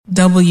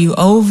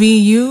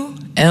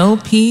WOVU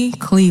LP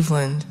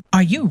Cleveland.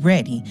 Are you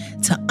ready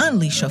to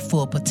unleash your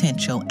full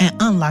potential and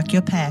unlock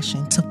your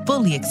passion to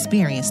fully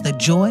experience the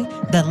joy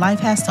that life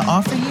has to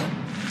offer you?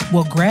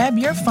 Well, grab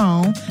your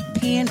phone,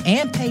 pen,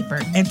 and paper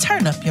and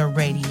turn up your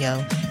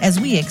radio as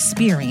we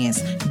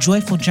experience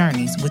Joyful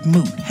Journeys with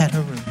Mwt Het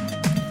Heru.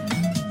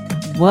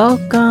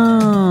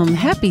 Welcome.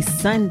 Happy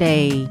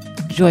Sunday,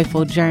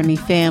 Joyful Journey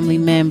family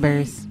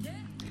members.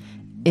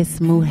 It's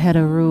Mwt Het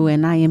Heru,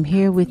 and I am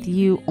here with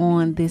you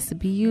on this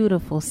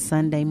beautiful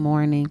Sunday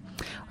morning,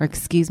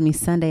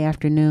 Sunday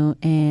afternoon.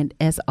 And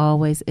as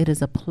always, it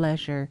is a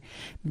pleasure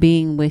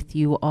being with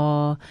you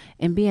all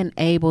and being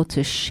able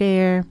to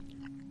share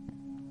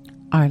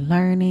our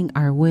learning,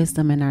 our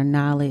wisdom, and our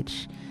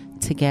knowledge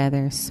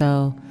together.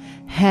 So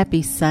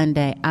happy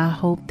Sunday. I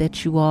hope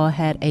that you all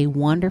had a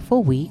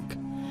wonderful week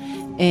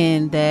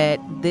and that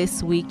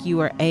this week you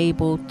are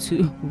able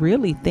to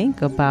really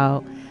think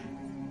about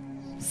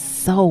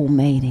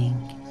soulmating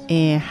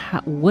and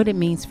what it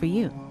means for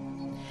you,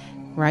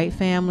 right,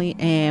 family,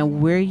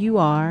 and where you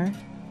are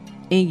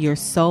in your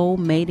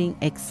soulmating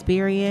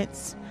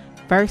experience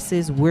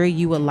versus where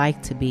you would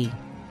like to be.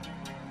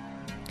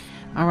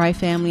 All right,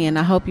 family, and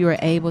I hope you are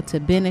able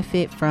to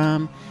benefit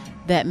from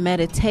that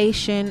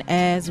meditation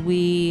as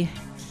we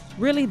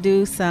really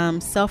do some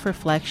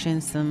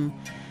self-reflection, some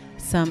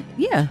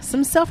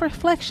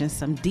self-reflection,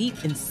 some deep,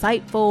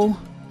 insightful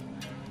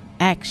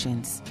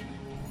actions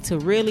to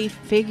really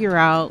figure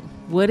out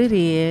what it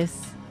is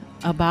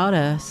about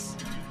us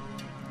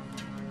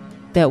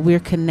that we're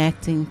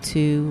connecting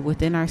to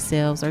within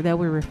ourselves, or that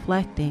we're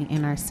reflecting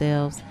in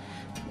ourselves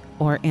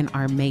or in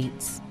our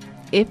mates.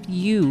 If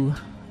you,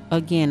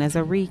 again, as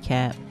a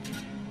recap,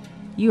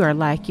 you are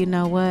like, you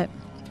know what?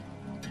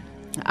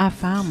 I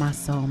found my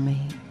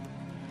soulmate.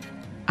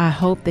 I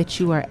hope that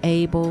you are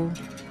able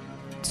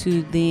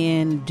to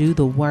then do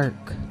the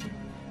work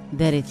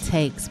that it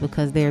takes,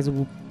 because there's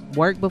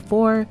work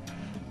before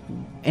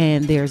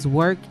and there's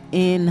work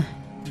in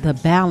the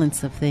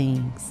balance of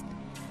things.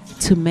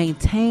 To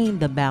maintain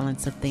the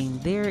balance of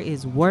things, there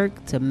is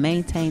work to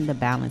maintain the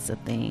balance of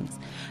things.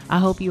 I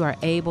hope you are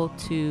able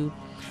to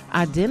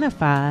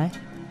identify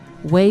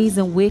ways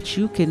in which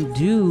you can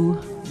do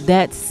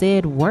that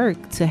said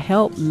work to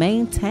help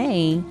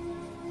maintain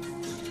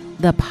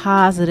the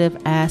positive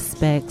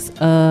aspects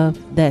of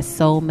that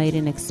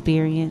soulmating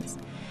experience.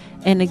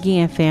 And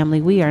again, family,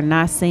 we are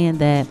not saying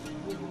that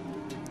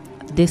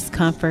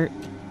discomfort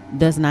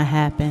does not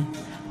happen.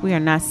 We are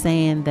not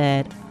saying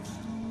that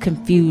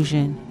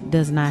confusion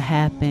does not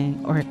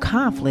happen or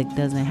conflict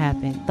doesn't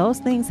happen. Those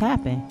things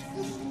happen.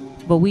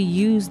 But we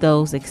use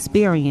those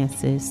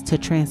experiences to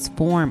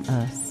transform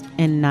us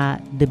and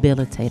not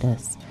debilitate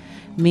us.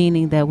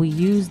 Meaning that we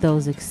use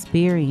those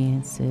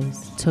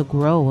experiences to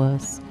grow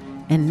us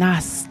and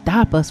not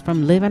stop us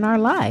from living our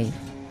life.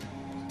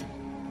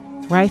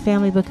 Right,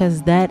 family?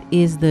 Because that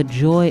is the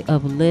joy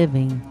of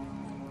living,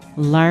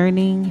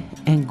 learning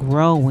and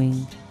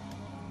growing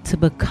to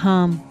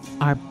become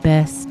our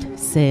best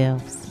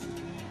selves.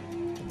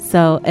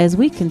 So as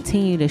we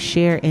continue to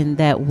share in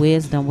that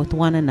wisdom with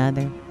one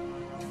another,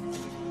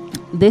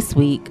 this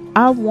week,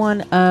 I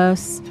want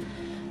us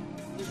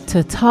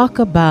to talk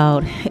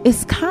about,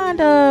 it's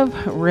kind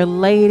of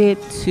related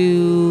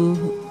to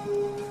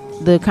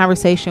the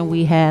conversation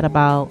we had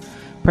about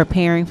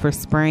preparing for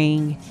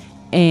spring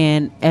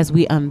and as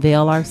we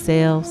unveil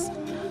ourselves,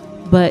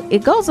 but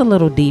it goes a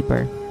little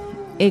deeper.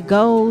 It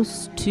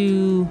goes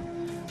to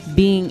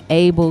being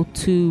able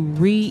to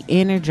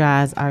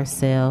re-energize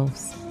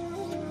ourselves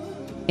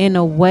in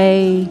a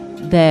way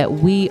that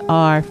we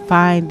are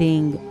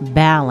finding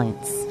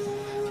balance,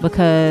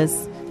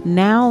 because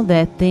now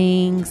that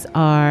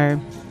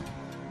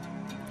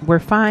we're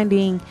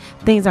finding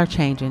things are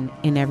changing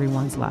in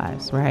everyone's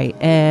lives, right?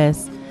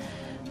 As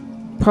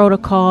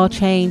protocol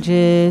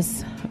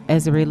changes,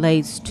 as it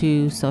relates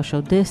to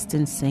social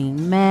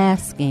distancing,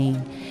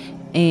 masking,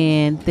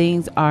 and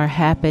things are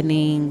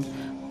happening,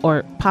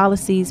 or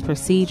policies,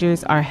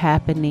 procedures are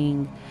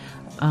happening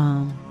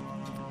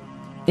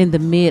in the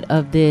mid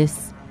of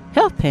this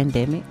health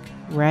pandemic,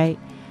 right?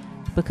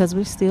 Because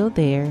we're still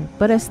there.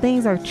 But as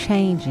things are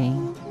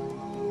changing,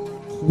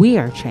 we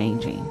are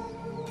changing.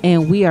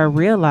 And we are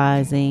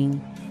realizing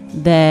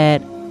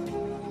that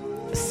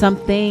some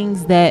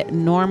things that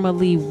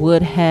normally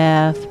would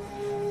have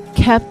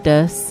kept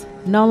us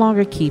no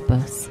longer keep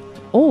us.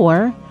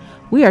 Or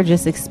we are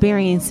just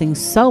experiencing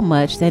so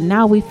much that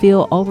now we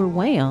feel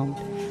overwhelmed.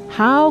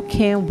 How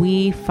can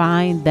we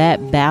find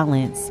that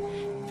balance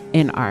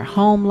in our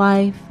home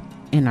life,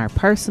 in our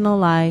personal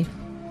life,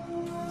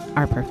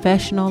 our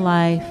professional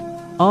life,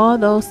 all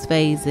those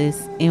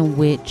phases in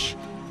which,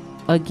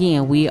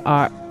 again, we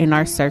are in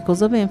our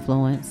circles of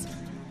influence?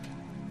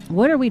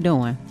 What are we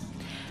doing?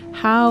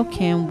 How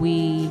can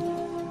we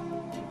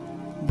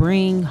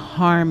bring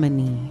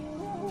harmony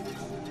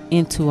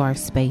into our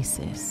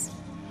spaces?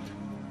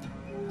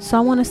 So I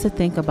want us to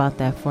think about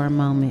that for a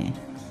moment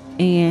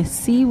and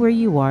see where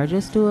you are.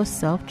 Just do a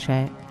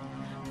self-check.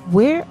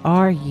 Where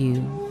are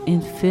you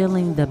in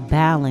feeling the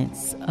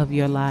balance of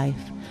your life,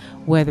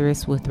 whether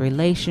it's with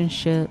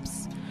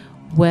relationships,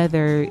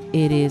 whether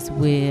it is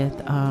with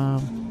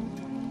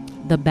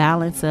the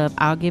balance of,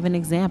 I'll give an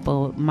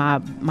example, my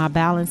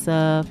balance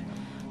of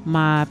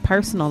my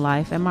personal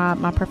life and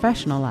my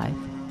professional life.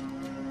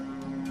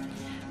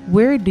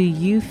 Where do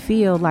you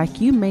feel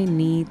like you may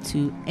need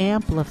to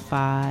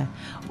amplify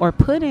or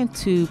put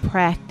into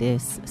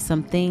practice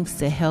some things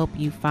to help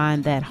you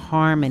find that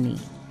harmony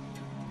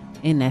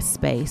in that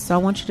space? So I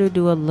want you to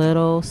do a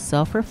little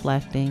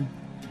self-reflecting.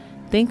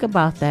 Think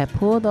about that.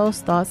 Pull those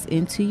thoughts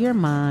into your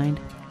mind.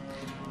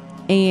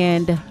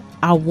 And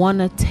I want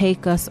to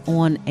take us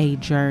on a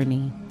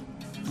journey.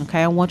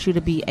 Okay, I want you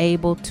to be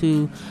able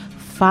to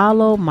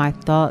follow my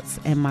thoughts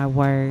and my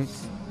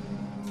words,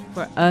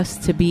 for us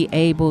to be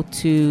able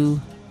to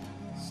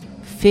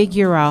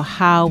figure out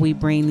how we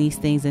bring these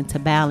things into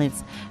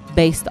balance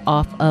based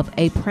off of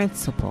a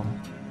principle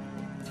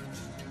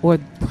or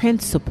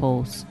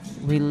principles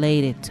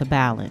related to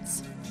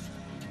balance.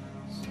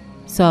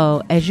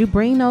 So as you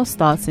bring those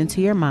thoughts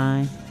into your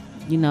mind,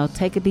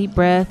 take a deep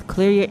breath,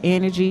 clear your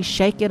energy,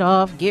 shake it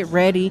off, get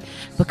ready,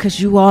 because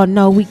you all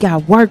know we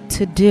got work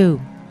to do.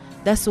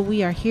 That's what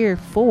we are here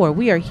for.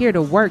 We are here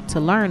to work,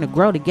 to learn, to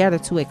grow together,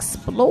 to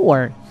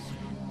explore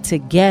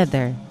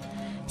together.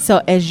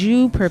 So as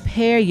you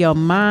prepare your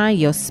mind,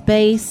 your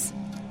space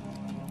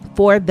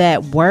for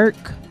that work,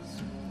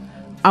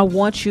 I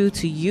want you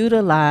to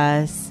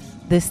utilize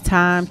this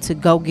time to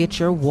go get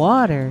your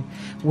water.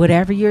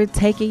 Whatever you're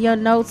taking your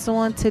notes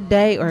on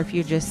today, or if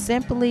you're just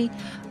simply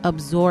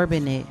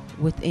absorbing it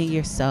within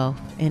yourself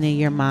and in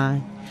your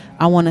mind,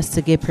 I want us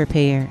to get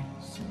prepared.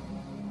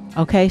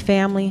 Okay,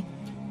 family?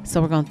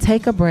 So we're going to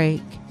take a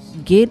break,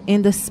 get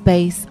in the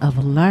space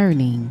of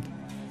learning.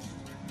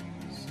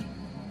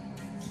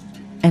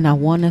 And I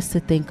want us to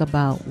think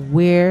about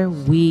where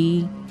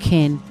we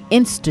can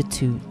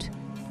institute,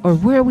 or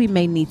where we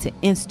may need to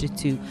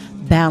institute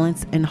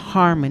balance and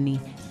harmony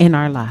in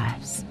our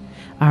lives.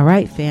 All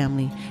right,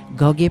 family,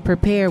 go get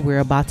prepared. We're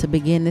about to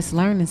begin this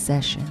learning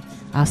session.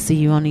 I'll see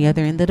you on the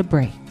other end of the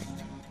break.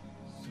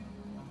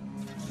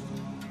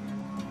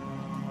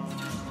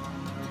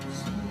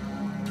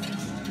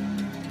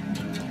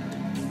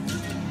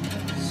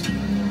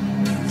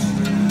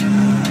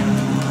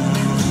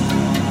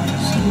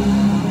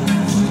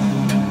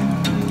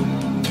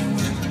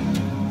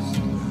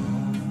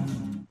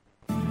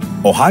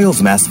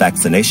 Ohio's mass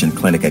vaccination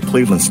clinic at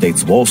Cleveland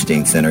State's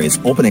Wolstein Center is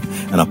opening,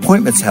 and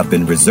appointments have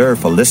been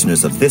reserved for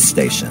listeners of this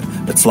station,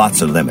 but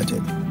slots are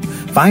limited.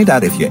 Find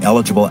out if you're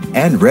eligible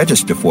and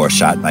register for a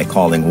shot by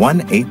calling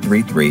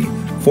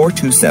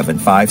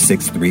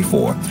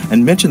 1-833-427-5634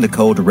 and mention the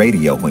code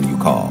RADIO when you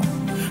call.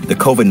 The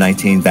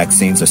COVID-19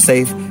 vaccines are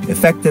safe,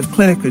 effective,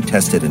 clinically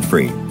tested, and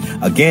free.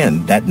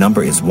 Again, that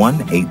number is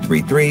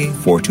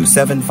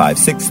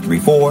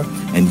 1-833-427-5634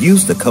 and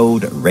use the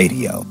code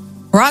RADIO.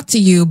 Brought to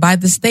you by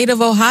the state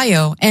of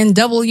Ohio and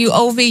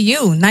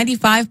WOVU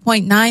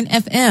 95.9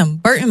 FM,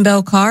 Burton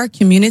Bell Carr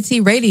Community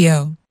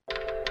Radio.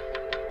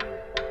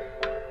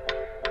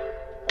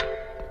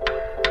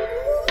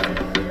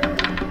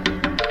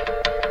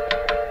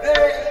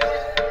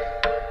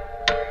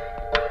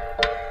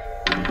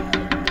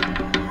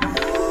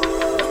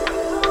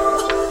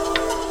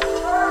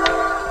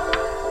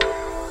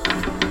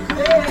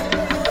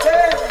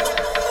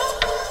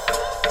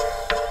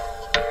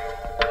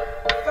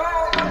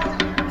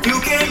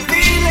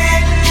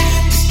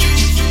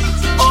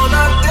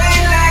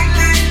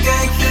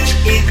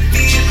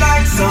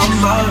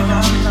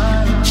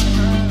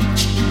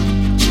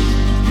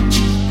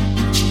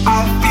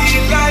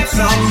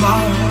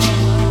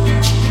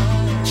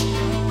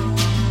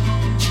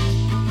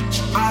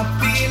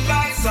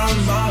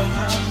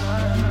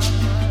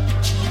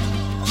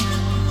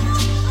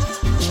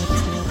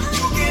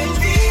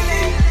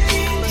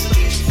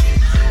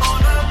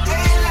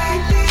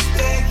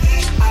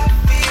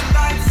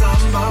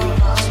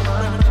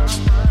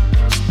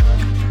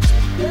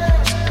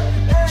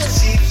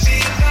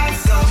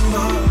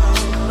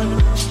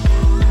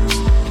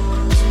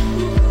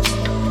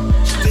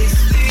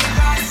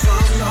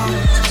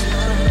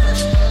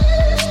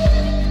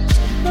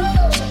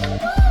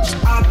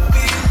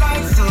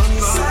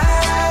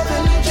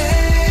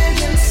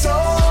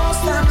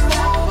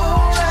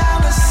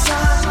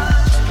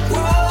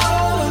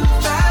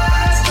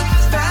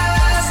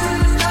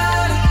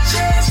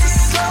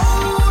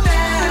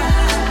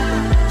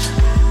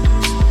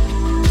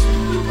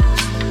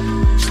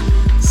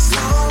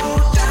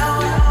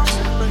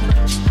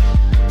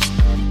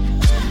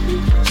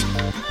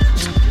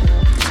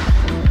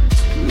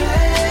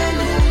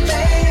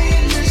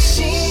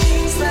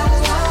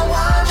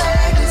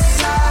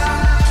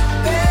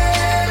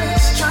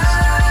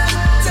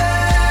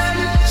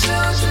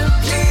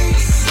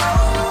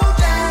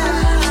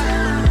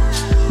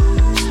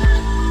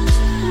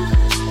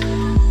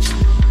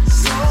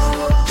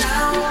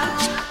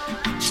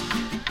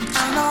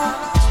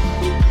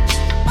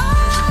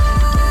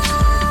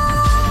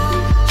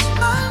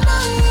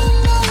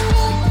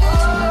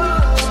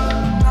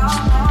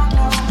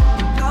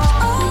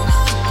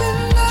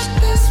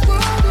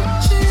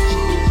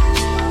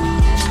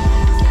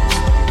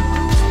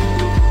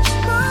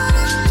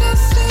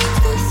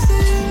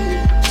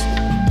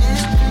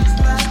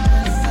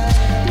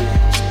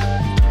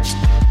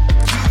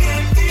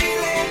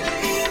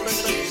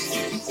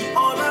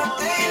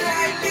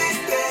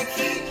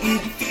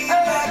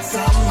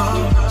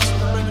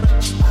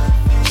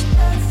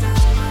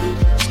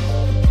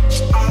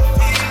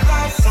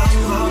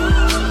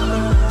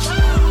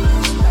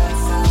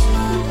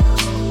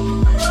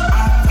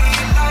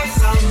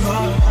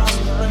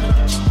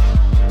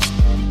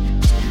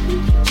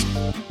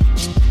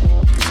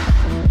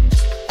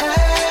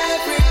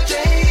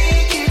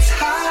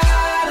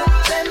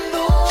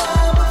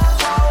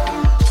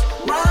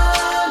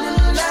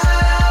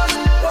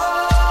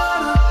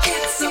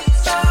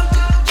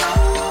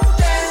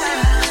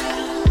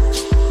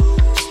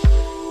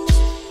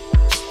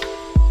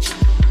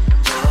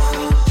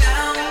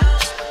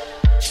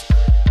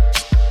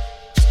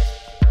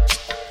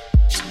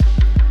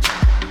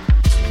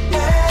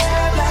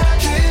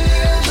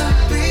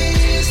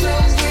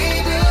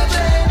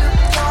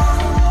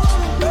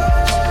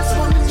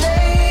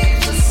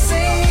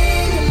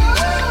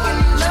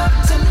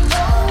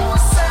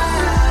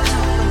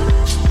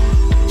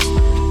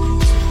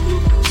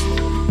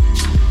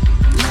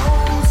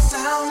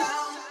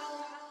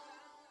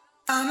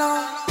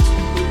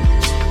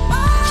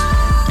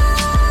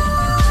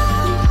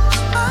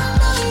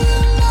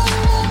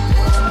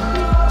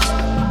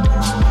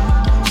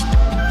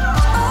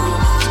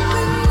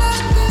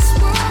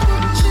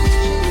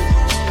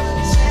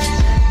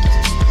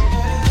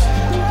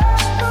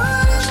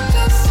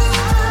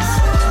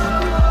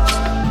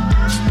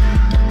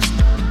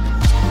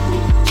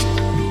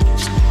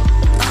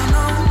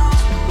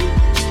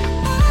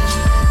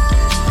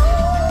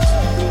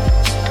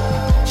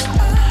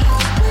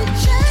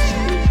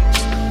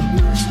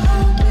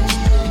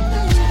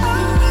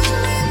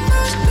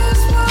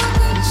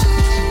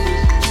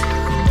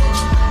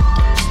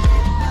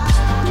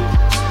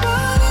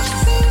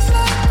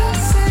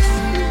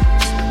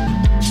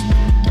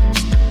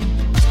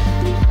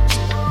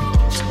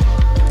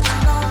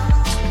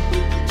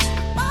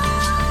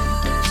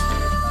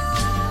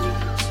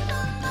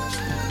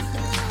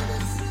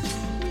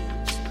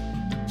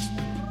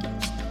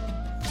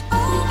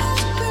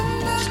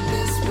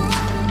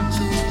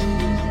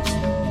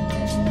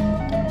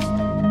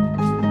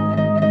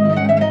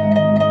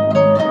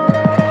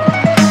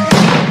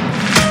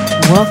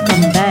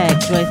 Welcome back,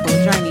 Joyful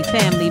Journey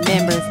family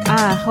members.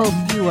 I hope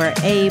you are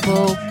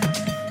able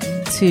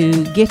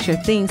to get your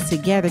things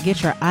together,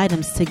 get your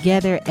items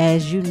together.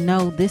 As you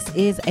know, this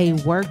is a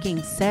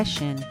working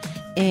session,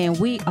 and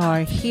we are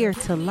here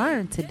to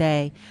learn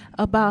today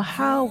about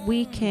how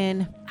we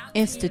can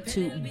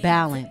institute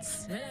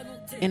balance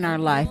in our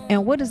life.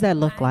 And what does that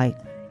look like?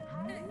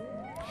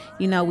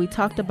 You know, we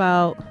talked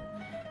about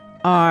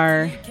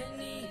our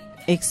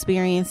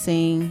experience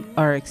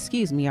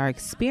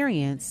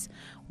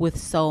with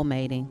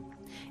soulmating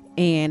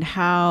and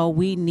how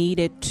we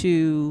needed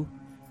to,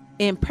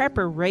 in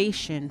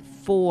preparation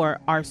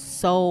for our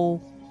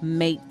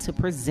soulmate to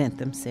present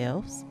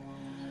themselves,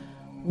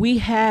 we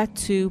had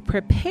to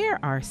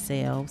prepare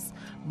ourselves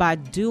by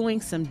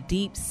doing some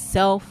deep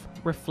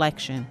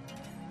self-reflection.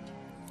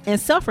 And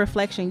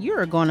self-reflection,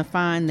 you're going to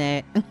find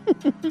that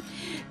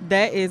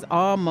that is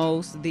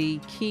almost the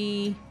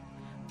key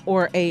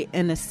or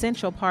an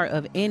essential part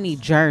of any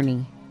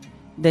journey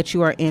that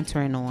you are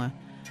entering on.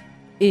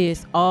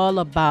 Is all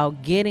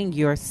about getting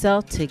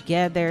yourself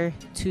together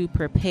to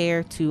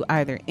prepare to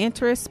either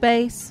enter a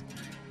space,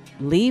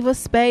 leave a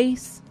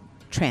space,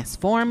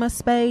 transform a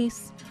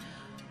space.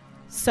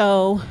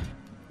 So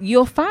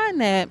you'll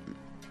find that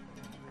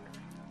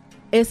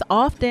it's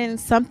often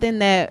something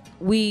that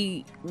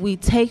we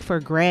take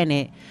for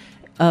granted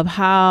of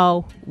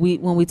how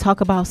when we talk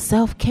about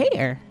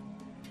self-care,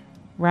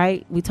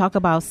 right? We talk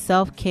about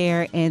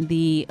self-care and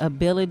the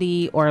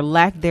ability or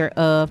lack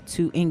thereof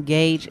to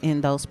engage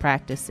in those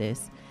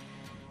practices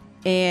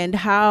and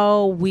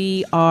how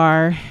we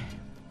are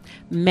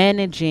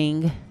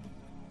managing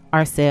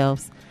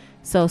ourselves.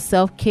 So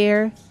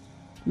self-care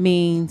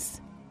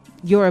means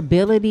your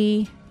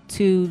ability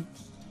to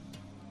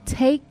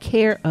take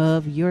care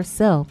of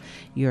yourself,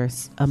 your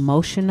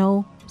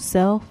emotional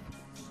self,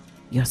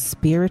 your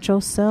spiritual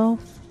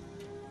self,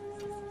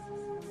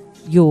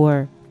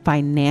 your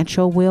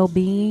financial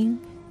well-being,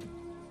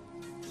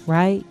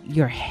 right?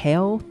 Your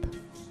health,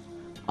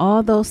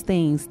 all those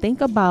things.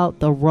 Think about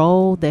the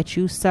role that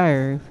you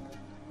serve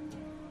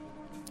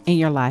in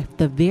your life,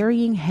 the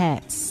varying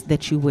hats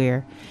that you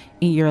wear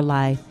in your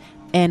life,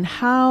 and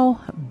how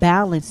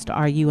balanced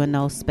are you in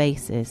those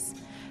spaces?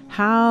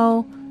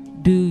 How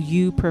do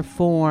you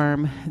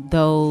perform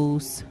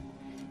those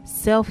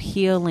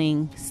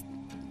self-healing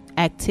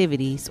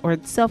activities or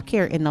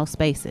self-care in those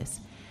spaces?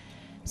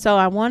 So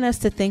I want us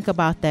to think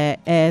about that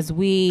as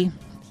we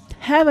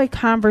have a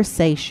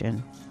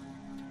conversation,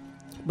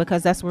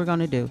 because that's what we're going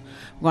to do.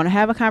 We're going to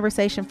have a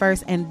conversation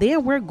first, and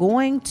then we're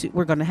going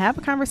to have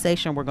a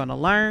conversation. We're going to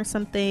learn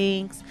some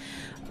things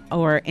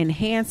or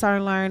enhance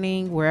our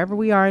learning wherever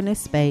we are in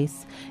this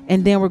space.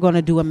 And then we're going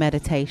to do a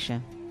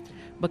meditation,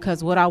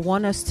 because what I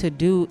want us to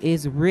do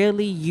is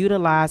really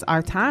utilize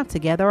our time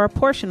together, or a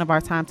portion of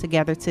our time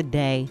together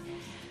today,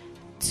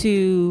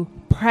 to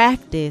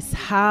practice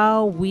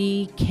how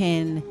we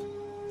can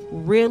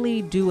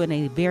really do in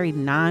a very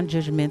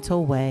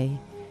non-judgmental way,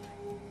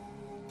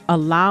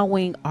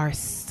 allowing our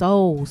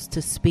souls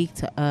to speak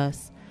to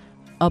us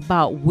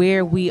about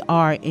where we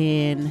are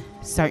in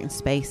certain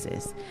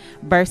spaces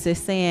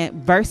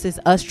versus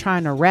us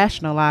trying to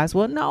rationalize,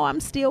 well, no, I'm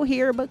still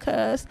here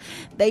because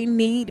they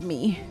need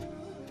me.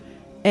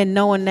 And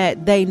knowing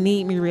that they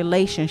need me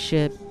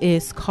relationship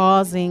is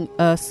causing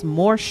us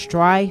more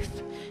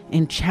strife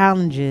and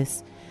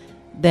challenges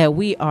that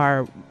we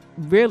are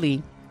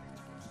really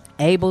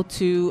able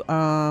to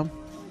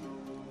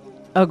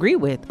agree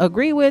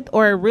with,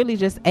 or really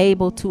just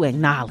able to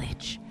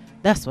acknowledge.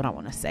 That's what I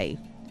want to say.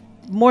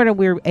 More than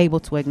we're able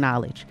to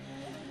acknowledge.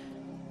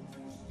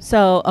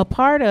 So a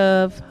part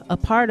of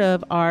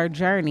our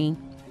journey,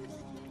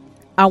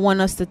 I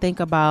want us to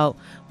think about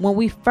when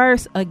we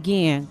first,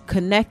 again,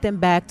 connecting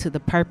back to the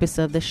purpose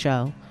of the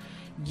show,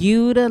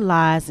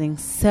 utilizing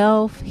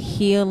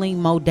self-healing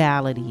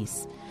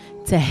modalities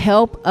to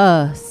help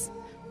us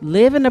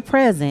live in the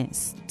present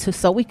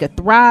so we could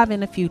thrive in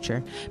the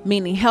future,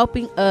 meaning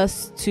helping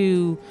us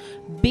to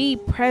be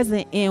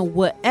present in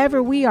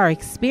whatever we are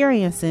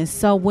experiencing.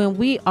 So when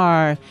we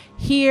are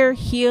here,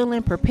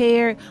 healing,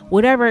 prepared,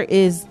 whatever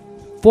is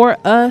for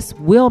us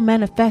will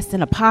manifest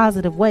in a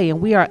positive way,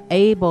 and we are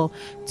able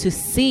to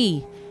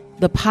see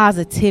the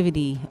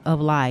positivity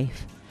of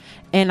life.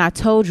 And I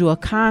told you a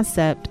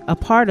concept, a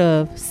part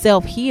of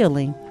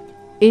self-healing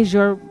is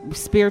your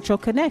spiritual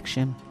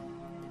connection.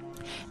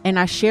 And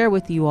I share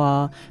with you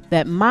all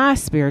that my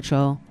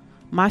spiritual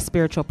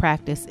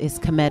practice is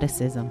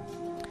Kemeticism.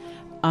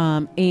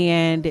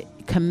 And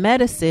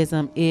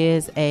Kemeticism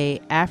is a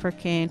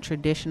African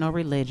traditional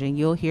religion.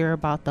 You'll hear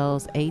about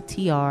those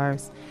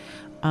ATRs.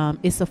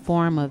 It's a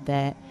form of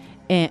that.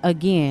 And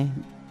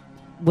again,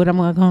 what I'm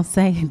going to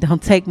say,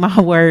 don't take my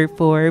word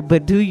for it,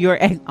 but do your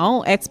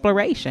own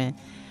exploration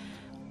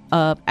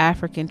of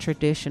African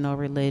traditional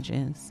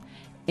religions.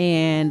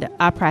 And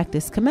I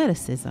practice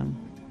Kemeticism.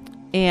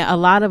 And a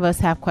lot of us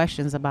have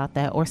questions about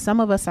that. Or some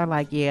of us are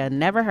like, yeah,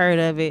 never heard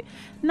of it,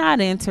 not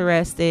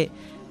interested.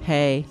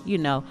 Hey,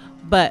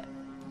 but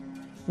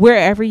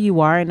wherever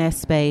you are in that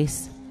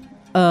space,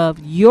 of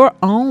your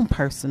own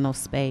personal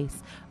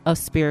space of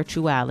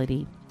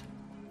spirituality.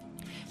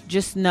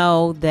 Just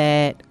know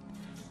that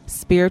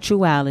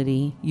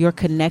spirituality, your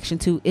connection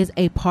to, is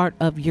a part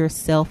of your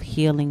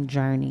self-healing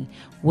journey.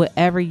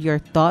 Whatever your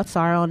thoughts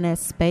are on that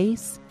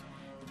space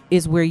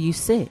is where you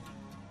sit,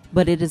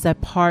 but it is a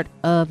part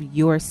of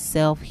your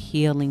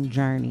self-healing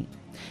journey.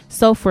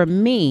 So for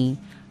me,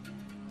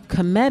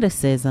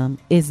 Comedicism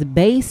is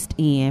based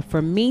in,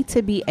 for me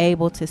to be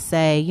able to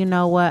say, you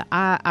know what,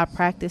 I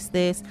practice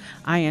this,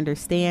 I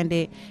understand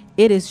it.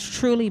 It is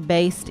truly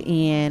based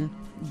in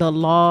the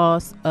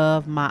laws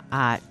of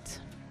Ma'at.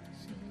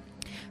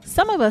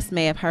 Some of us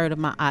may have heard of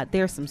Ma'at.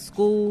 There are some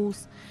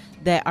schools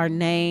that are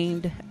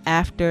named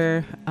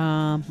after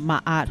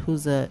Ma'at,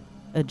 who's a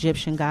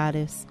Egyptian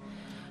goddess.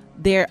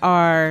 There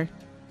are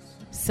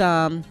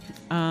some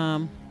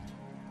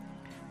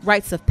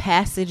rites of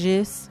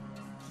passages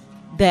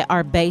that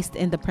are based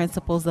in the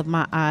principles of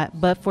Ma'at.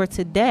 But for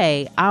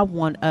today, I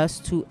want us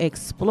to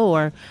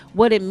explore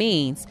what it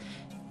means.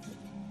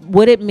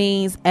 What it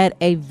means at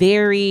a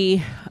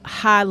very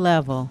high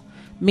level,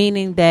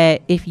 meaning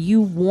that if you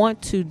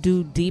want to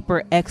do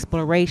deeper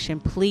exploration,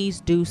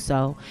 please do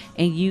so.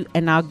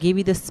 And I'll give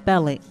you the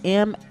spelling,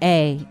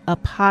 M-A''AT,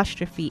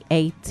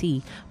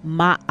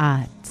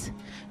 Ma'at.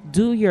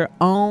 Do your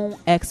own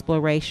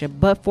exploration.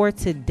 But for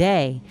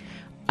today,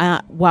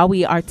 while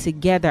we are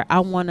together, I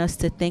want us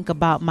to think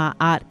about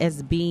Ma'at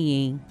as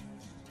being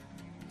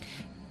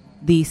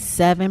these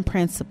 7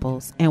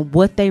 principles and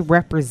what they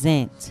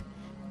represent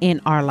in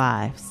our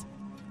lives.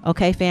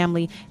 Okay,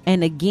 family?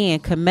 And again,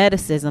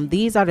 Comedicism,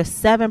 these are the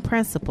 7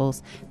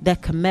 principles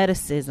that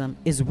Comedicism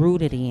is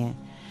rooted in,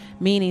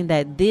 meaning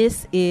that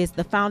this is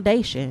the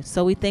foundation.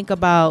 So let's think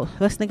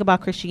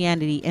about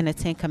Christianity and the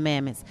 10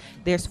 Commandments.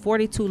 There's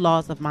 42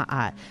 laws of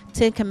Ma'at.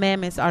 10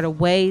 Commandments are the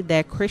way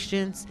that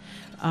Christians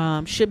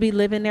should be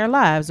living their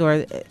lives,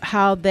 or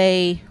how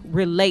they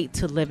relate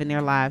to living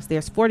their lives.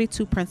 There's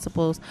 42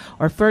 principles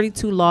or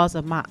 42 laws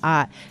of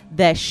Ma'at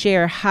that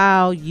share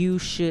how you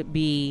should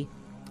be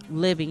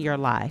living your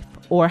life,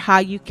 or how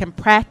you can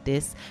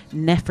practice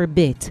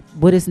Neferbit.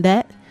 What is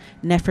that?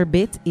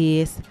 Neferbit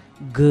is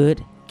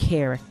good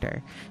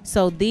character.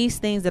 So these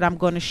things that I'm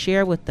going to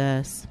share with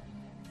us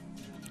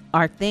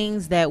are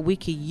things that we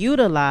can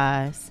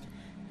utilize,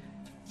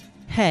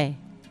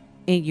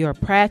 in your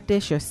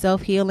practice, your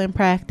self-healing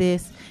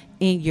practice,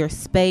 in your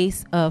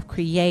space of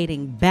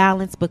creating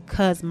balance,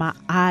 because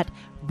Ma'at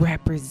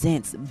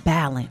represents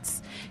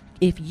balance.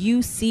 If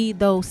you see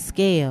those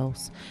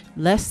scales,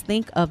 let's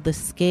think of the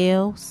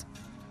scales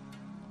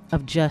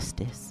of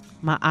justice.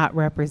 Ma'at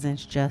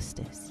represents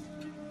justice.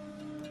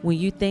 When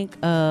you think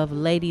of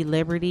Lady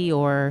Liberty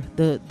or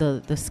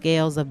the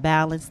scales of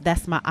balance,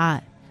 that's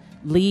Ma'at.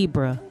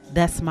 Libra,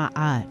 that's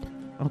Ma'at.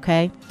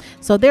 Okay?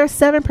 So there are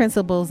 7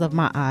 principles of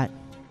Ma'at.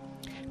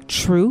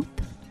 Truth,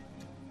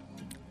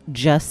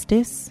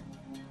 justice,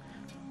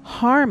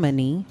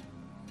 harmony,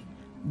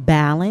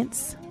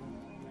 balance,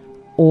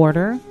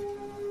 order,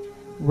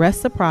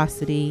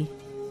 reciprocity,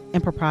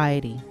 and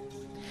propriety.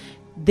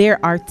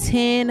 There are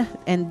 10,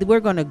 and we're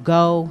going to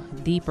go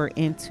deeper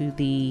into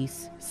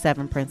these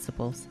 7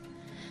 principles.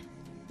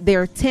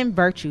 There are 10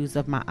 virtues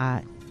of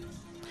Ma'at.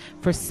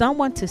 For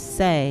someone to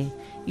say,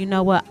 you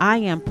know what, I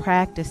am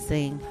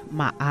practicing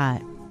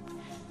Ma'at.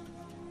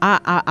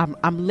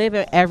 I'm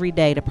living every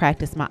day to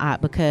practice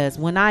Ma'at, because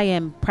when I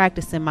am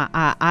practicing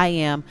Ma'at, I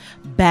am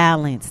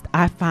balanced.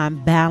 I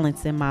find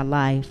balance in my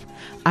life.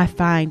 I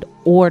find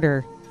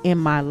order in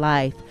my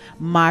life.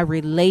 My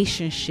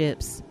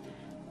relationships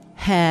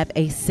have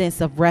a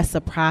sense of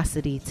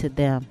reciprocity to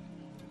them.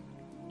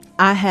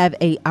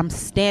 I'm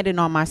standing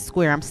on my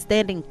square. I'm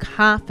standing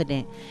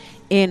confident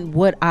in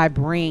what I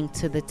bring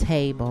to the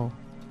table.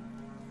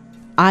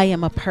 I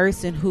am a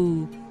person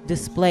who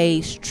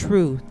displays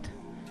truth.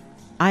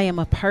 I am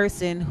a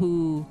person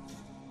who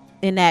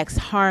enacts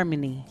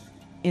harmony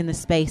in the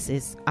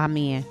spaces I'm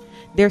in.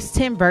 There's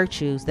 10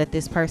 virtues that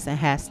this person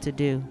has to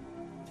do,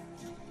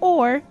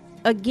 or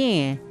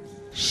again,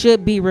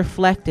 should be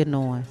reflected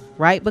on,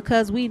 right?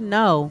 Because we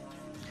know,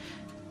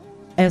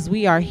 as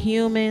we are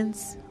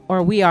humans,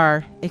 or we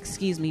are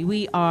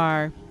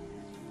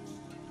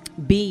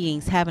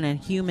beings having a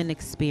human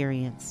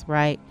experience,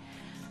 right?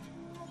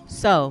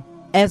 So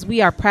as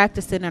we are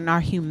practicing in our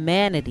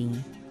humanity,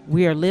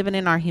 we are living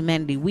in our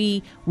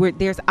humanity.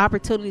 There's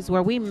opportunities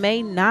where we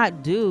may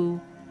not do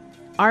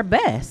our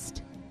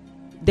best.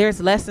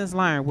 There's lessons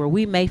learned where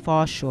we may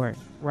fall short,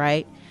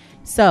 right?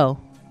 So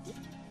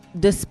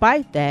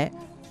despite that,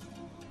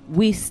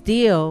 we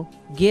still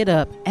get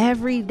up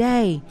every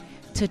day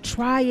to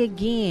try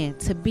again,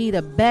 to be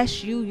the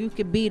best you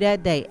could be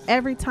that day.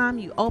 Every time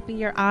you open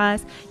your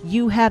eyes,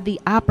 you have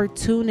the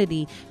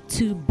opportunity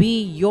to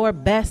be your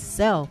best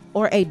self,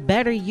 or a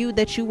better you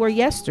that you were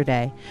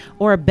yesterday,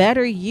 or a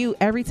better you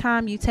every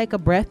time you take a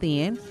breath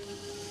in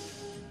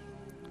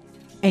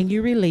and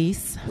you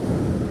release.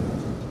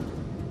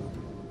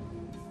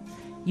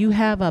 You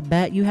have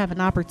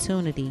an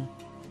opportunity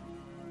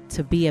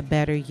to be a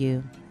better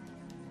you.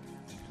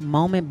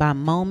 moment by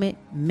moment,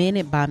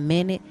 minute by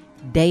minute,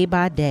 day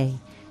by day.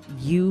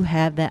 You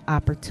have that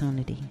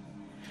opportunity.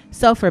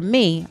 So for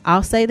me,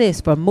 I'll say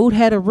this, for Mwt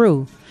Het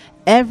Heru,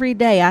 every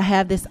day I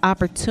have this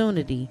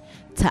opportunity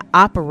to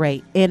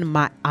operate in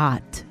my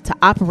At, to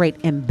operate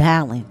in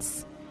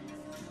balance.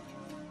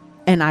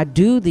 And I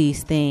do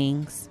these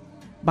things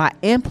by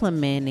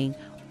implementing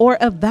or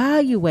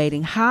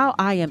evaluating how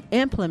I am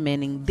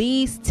implementing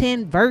these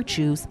 10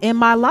 virtues in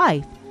my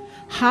life.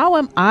 How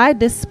am I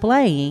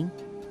displaying,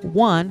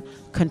 1,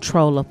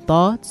 control of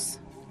thoughts?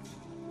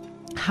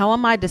 How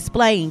am I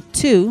displaying,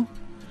 2,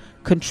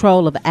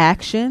 control of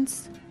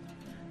actions?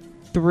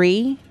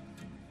 3,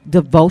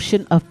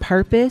 devotion of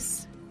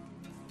purpose?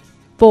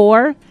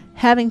 4,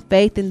 having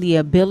faith in the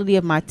ability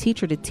of my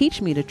teacher to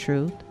teach me the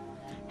truth.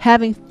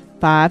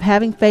 5,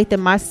 having faith in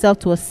myself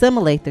to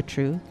assimilate the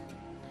truth.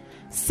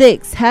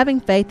 6, having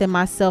faith in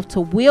myself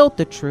to wield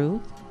the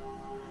truth.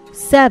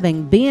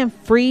 7, being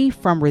free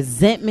from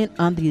resentment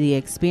under the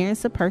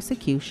experience of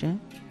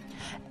persecution.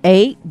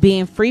 8,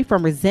 being free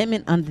from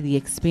resentment under the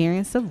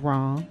experience of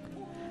wrong.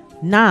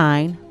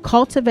 9,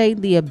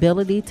 cultivating the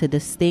ability to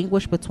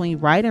distinguish between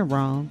right and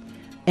wrong.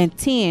 And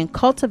 10,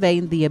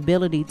 cultivating the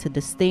ability to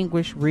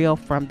distinguish real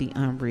from the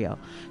unreal.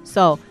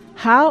 So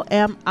how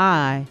am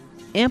I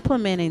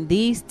implementing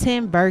these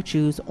 10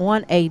 virtues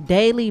on a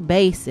daily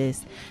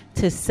basis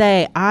to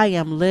say I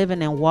am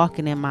living and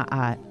walking in my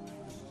At?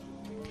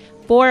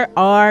 For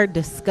our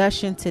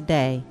discussion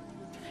today,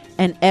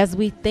 and as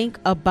we think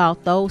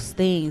about those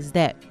things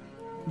that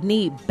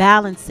need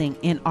balancing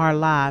in our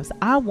lives,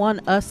 I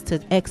want us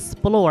to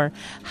explore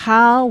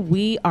how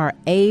we are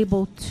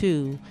able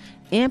to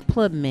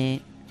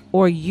implement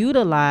or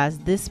utilize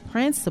these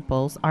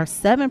principles, our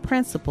 7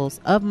 principles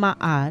of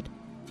Ma'at,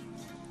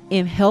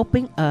 in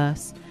helping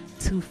us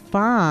to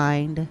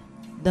find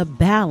the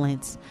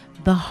balance,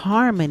 the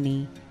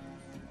harmony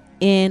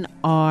in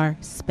our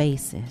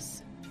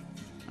spaces.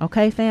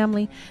 Okay,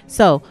 family?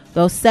 So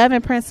those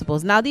 7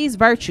 principles. Now these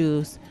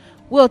virtues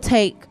will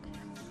take,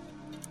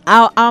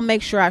 I'll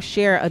make sure I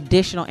share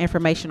additional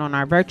information on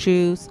our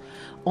virtues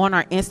on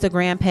our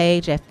Instagram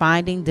page at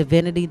Finding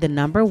Divinity, the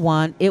number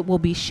 1. It will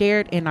be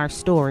shared in our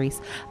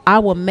stories. I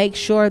will make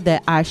sure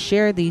that I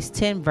share these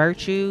 10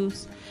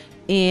 virtues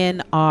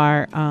in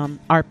our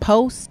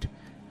post,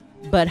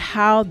 but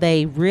how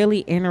they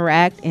really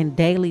interact in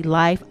daily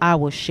life, I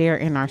will share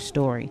in our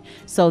story.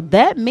 So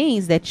that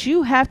means that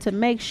you have to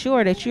make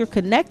sure that you're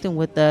connecting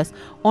with us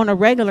on a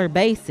regular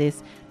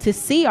basis to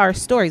see our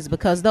stories,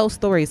 because those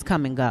stories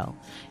come and go,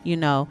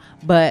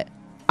 but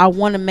I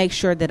want to make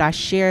sure that I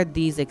share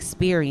these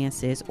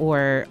experiences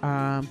or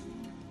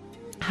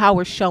how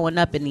we're showing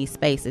up in these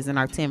spaces and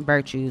our 10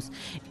 virtues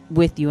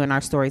with you in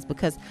our stories,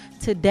 because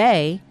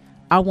today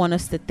I want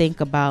us to think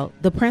about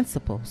the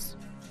principles,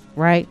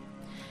 right?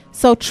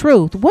 So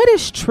truth, what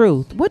is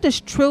truth? What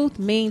does truth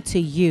mean to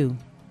you?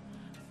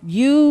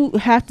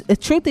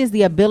 Truth is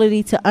the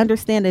ability to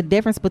understand the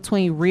difference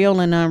between real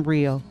and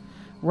unreal,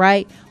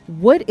 right?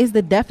 What is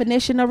the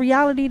definition of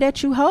reality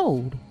that you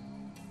hold?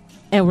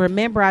 And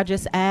remember, I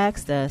just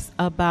asked us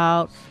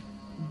about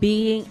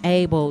being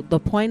able, the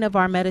point of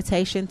our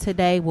meditation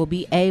today will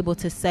be able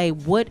to say,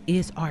 what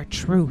is our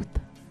truth?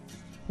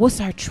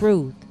 What's our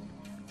truth?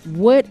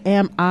 What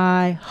am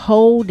I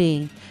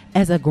holding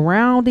as a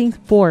grounding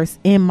force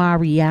in my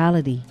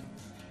reality?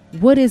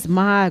 What is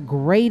my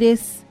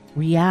greatest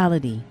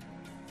reality,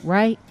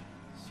 right?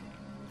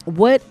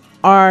 What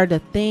are the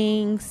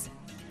things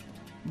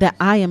that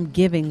I am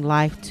giving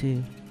life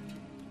to?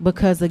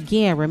 Because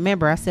again,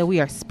 remember, I said we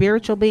are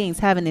spiritual beings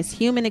having this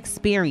human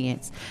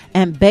experience.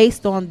 And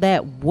based on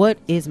that, what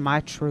is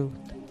my truth?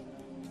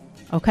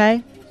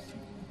 Okay?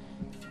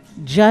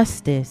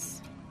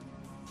 Justice.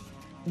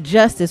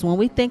 Justice. When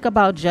we think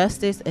about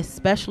justice,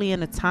 especially in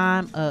the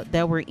time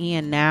that we're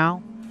in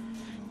now,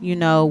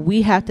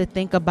 we have to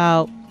think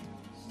about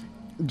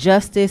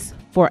justice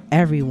for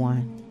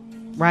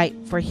everyone, right?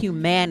 For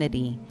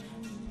humanity,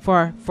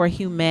 for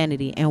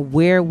humanity and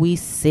where we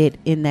sit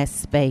in that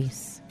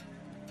space.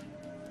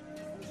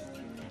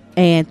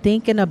 And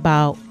thinking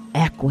about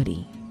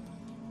equity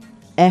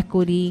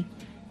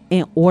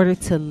in order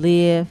to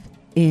live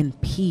in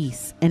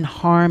peace and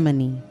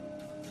harmony,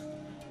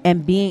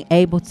 and being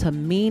able to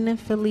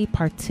meaningfully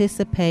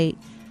participate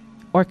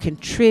or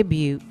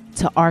contribute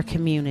to our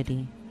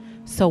community.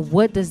 So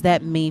what does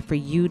that mean for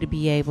you to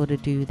be able to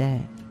do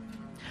that?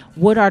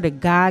 What are the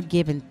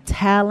God-given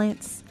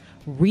talents,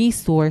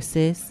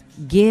 resources,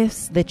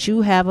 gifts that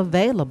you have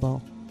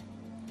available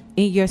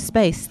in your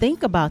space?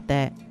 Think about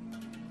that.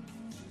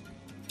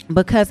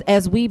 Because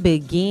as we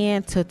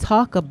begin to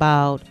talk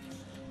about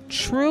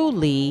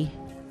truly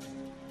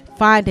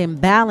finding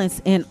balance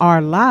in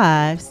our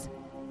lives,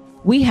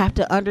 we have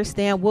to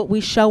understand what we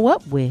show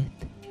up with.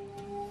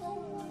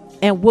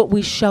 And what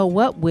we show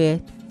up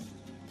with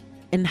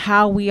and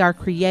how we are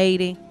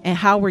creating and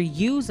how we're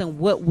using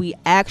what we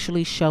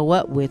actually show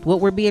up with. What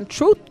we're being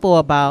truthful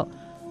about,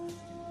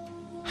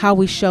 how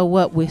we show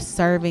up with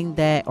serving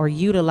that or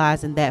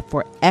utilizing that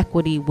for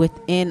equity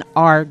within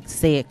our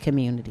said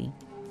community.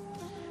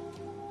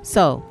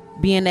 So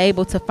being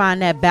able to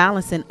find that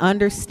balance and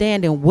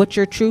understanding what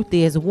your truth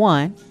is.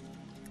 One,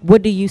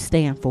 what do you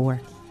stand for?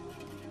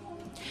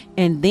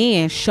 And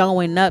then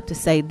showing up to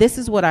say, this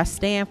is what I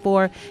stand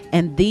for.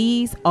 And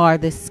these are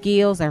the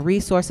skills and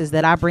resources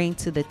that I bring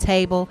to the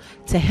table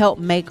to help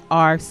make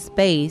our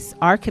space,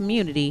 our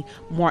community,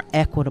 more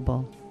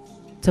equitable,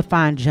 to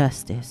find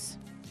justice.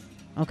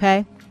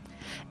 Okay.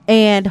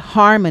 And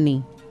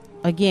harmony.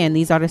 Again,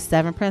 these are the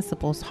 7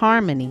 principles.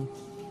 Harmony.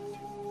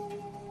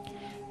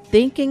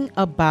 Thinking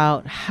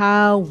about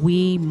how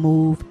we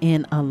move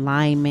in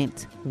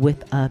alignment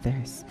with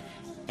others.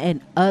 And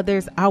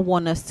others, I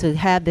want us to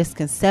have this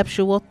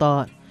conceptual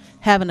thought,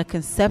 having a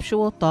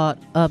conceptual thought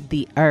of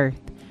the earth,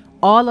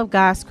 all of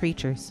God's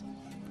creatures,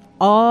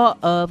 all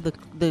of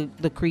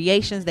the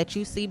creations that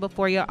you see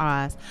before your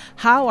eyes.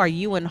 How are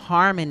you in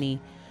harmony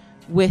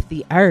with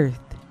the earth?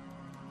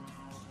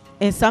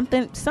 And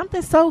something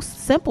so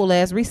simple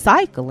as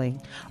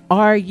recycling.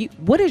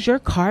 What is your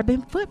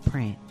carbon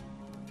footprint?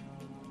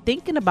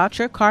 Thinking about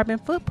your carbon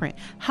footprint.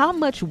 How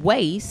much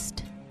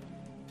waste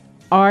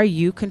are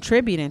you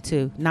contributing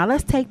to? Now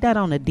let's take that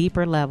on a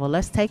deeper level.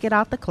 Let's take it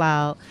out the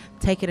cloud,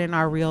 take it in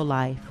our real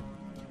life.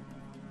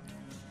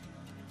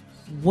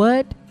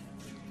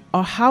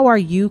 How are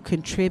you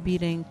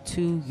contributing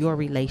to your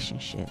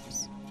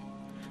relationships?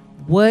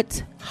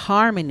 What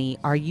harmony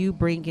are you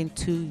bringing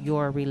to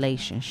your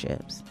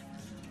relationships?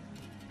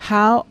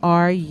 How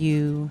are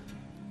you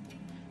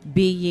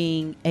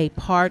being a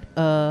part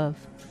of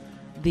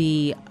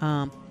the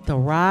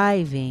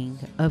thriving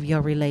of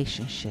your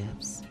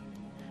relationships?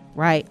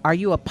 Right? Are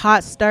you a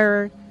pot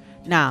stirrer?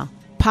 Now,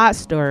 pot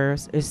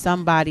stirrers is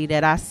somebody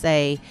that I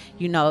say,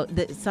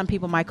 some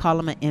people might call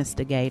them an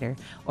instigator,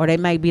 or they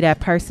may be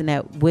that person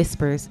that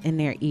whispers in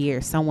their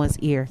ear, someone's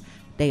ear.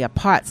 They a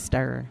pot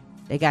stirrer.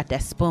 They got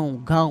that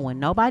spoon going.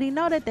 Nobody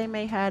know that they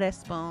may have that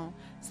spoon.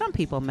 Some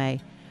people may.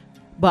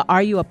 But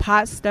are you a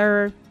pot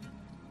stirrer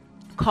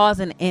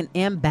causing an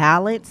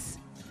imbalance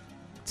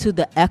to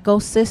the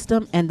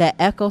ecosystem? And that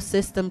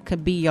ecosystem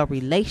could be your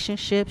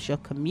relationships, your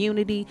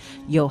community,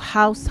 your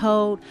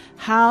household.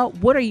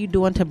 What are you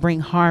doing to bring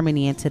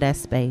harmony into that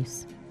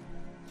space?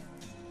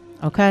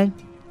 Okay.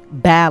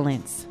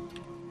 Balance.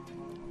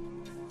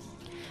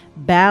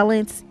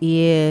 Balance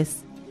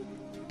is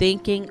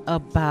thinking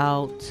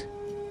about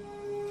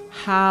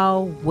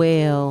how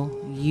well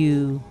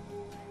you,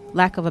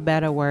 lack of a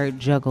better word,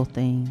 juggle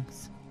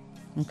things.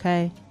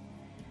 Okay.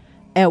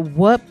 At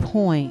what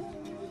point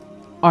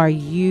are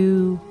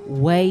you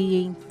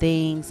weighing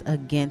things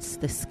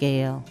against the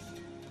scale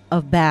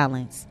of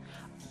balance?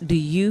 Do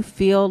you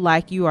feel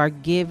like you are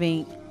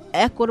giving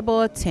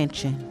equitable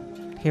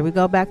attention? Here we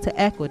go back to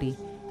equity,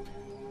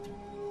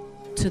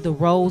 to the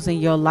roles in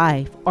your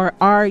life. Or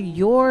are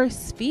your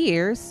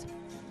spheres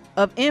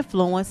of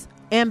influence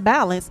and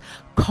balance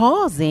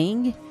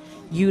causing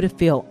you to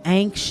feel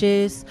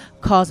anxious,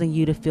 causing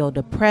you to feel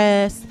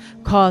depressed,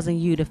 causing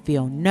you to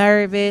feel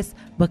nervous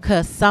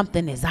because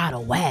something is out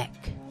of whack?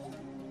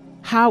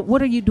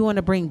 What are you doing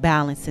to bring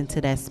balance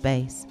into that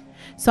space?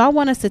 So I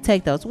want us to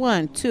take those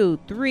 1, 2,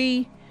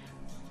 3,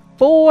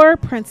 4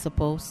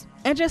 principles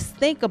and just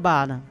think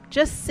about them.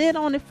 Just sit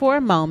on it for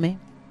a moment.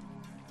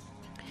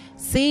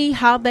 See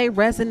how they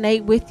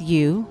resonate with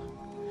you.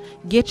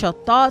 Get your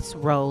thoughts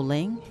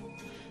rolling.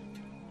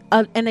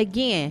 And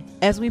again,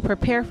 as we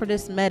prepare for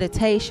this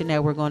meditation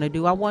that we're going to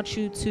do, I want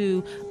you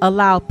to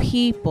allow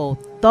people,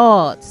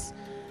 thoughts,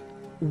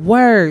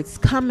 words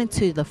come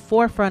into the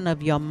forefront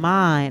of your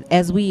mind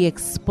as we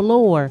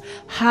explore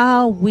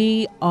how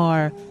we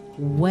are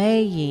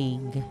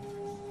weighing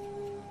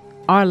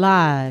our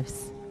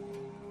lives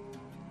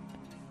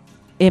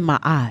in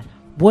Ma'at.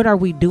 What are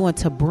we doing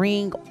to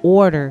bring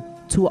order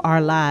to our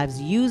lives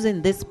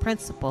using this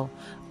principle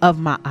of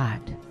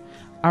Ma'at?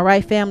 All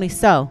right, family.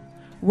 So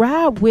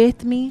ride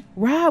with me.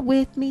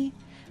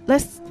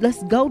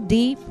 Let's go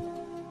deep.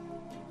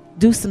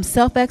 Do some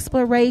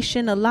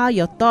self-exploration. Allow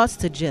your thoughts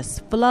to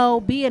just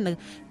flow. Be in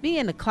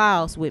the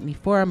clouds with me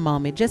for a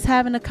moment. Just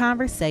having a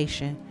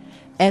conversation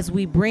as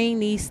we bring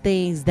these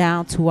things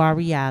down to our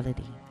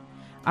reality.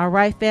 All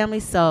right, family.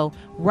 So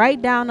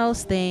write down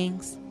those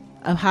things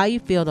of how you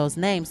feel, those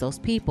names, those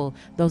people,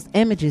 those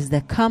images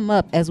that come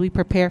up as we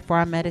prepare for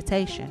our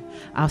meditation.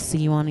 I'll see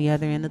you on the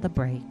other end of the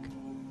break.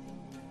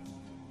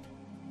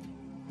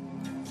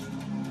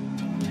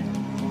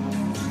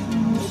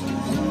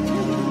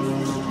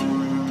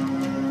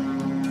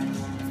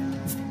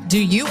 Do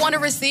you want to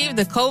receive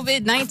the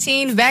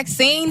COVID-19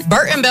 vaccine?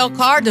 Burton Bell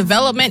Car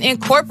Development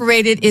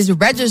Incorporated is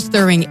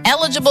registering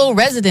eligible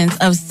residents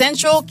of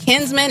Central,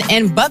 Kinsman,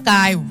 and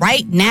Buckeye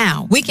right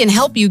now. We can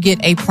help you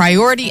get a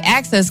priority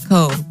access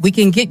code. We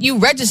can get you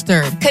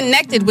registered,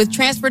 connected with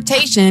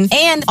transportation,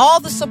 and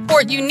all the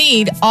support you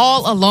need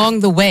all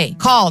along the way.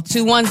 Call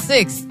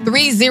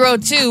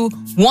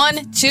 216-302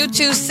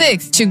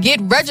 212-1226 to get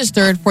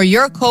registered for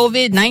your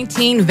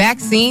COVID-19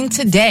 vaccine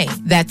today.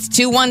 That's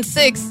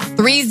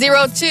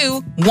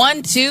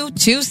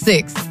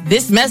 216-302-1226.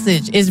 This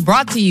message is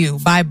brought to you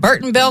by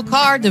Burton Bell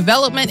Car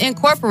Development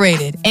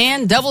Incorporated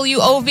and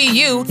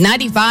WOVU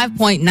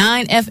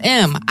 95.9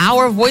 FM,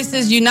 Our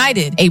Voices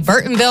United, a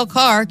Burton Bell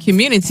Car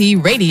community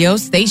radio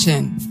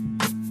station.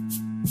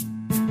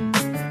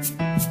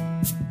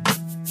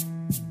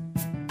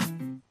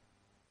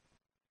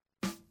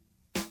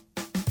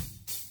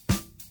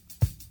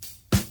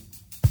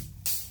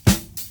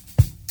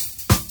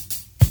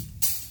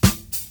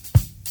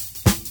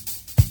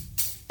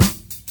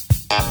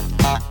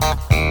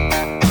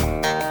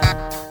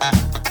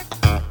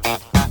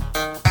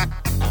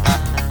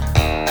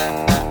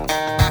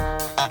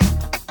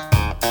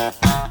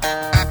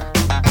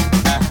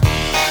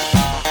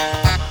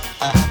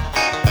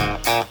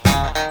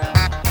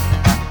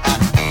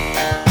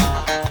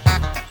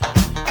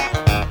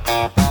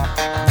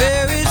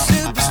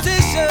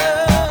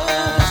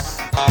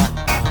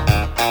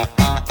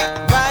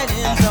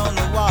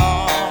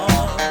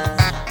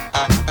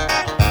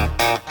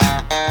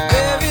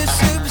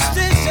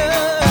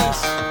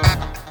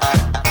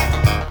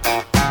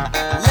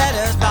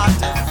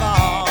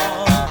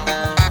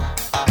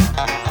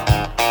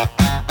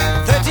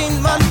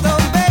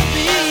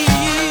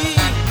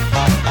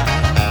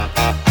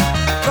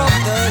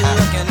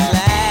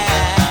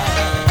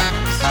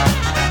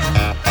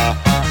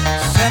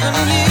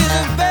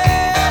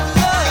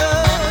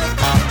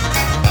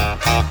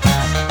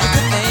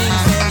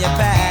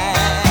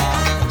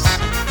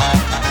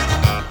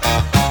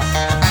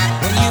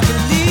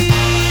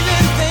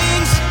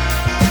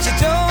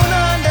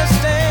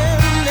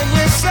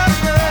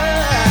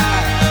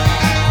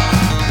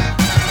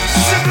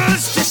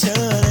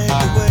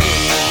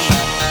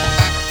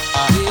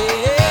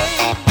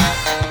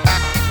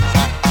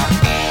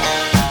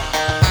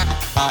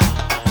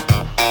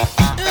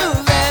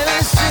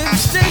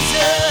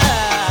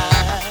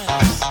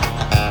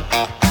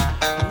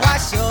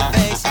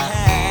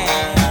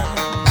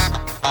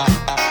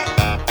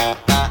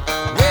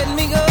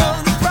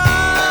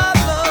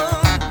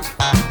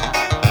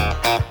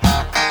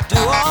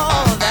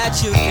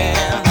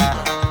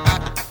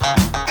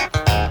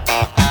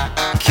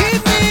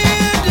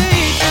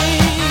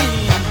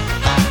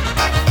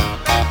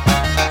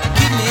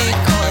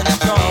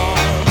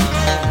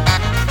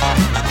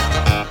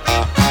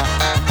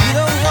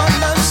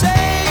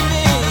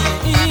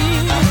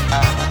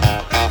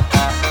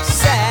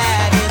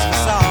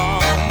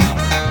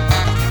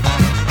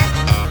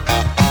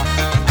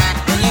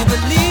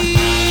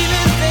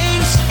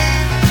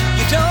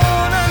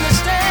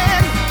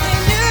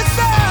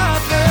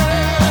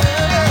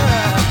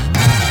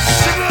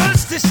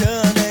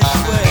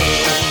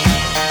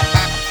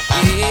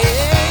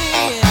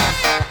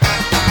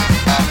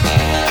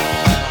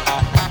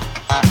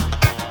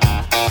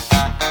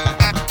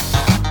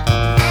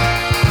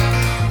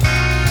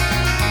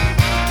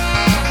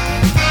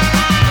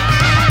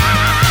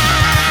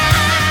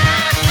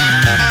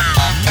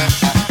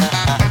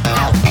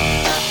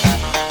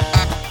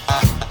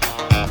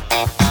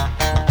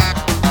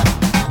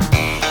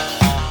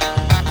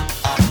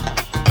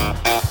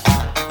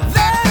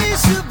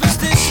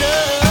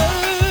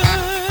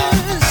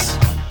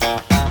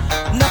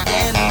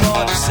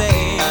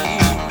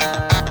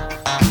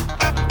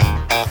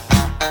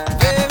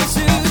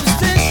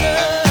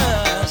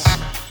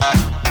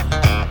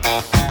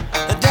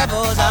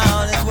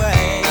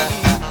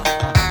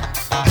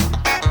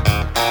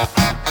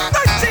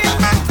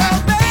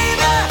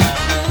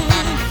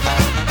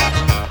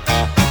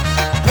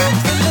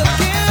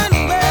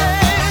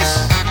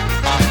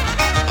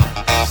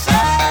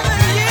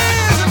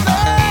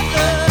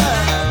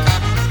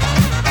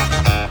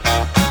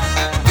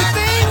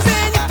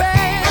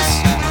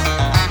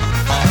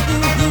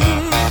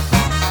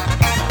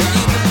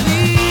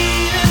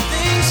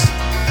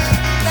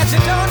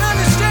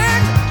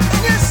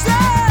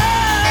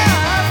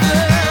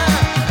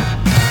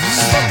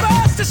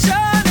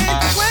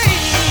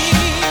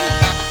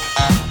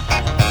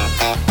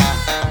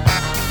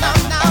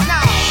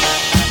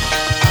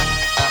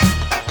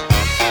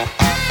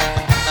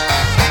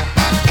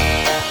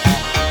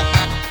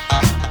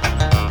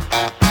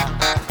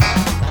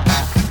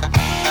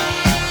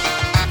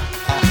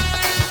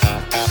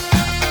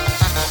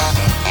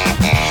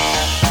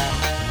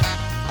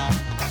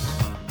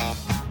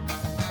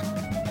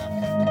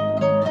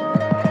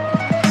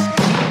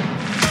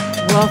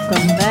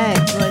 Welcome back,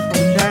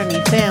 Joyful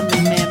Journey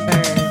family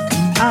members.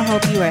 I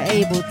hope you are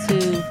able to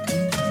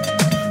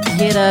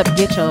get up,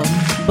 get your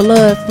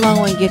blood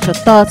flowing, get your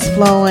thoughts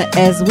flowing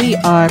as we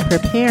are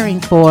preparing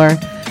for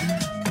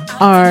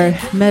our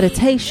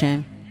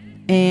meditation.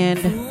 And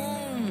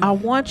I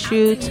want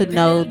you to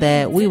know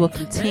that we will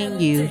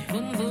continue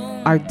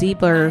our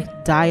deeper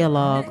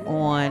dialogue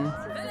on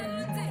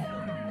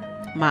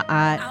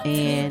Ma'at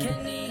and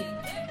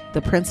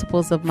the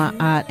principles of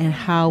Ma'at and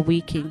how we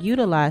can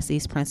utilize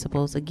these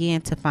principles again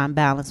to find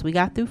balance. We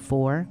got through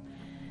 4.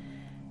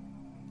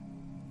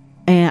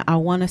 And I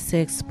want us to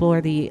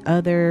explore the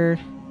other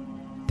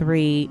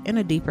 3 in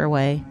a deeper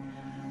way.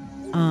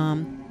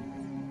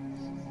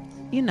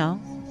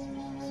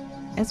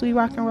 As we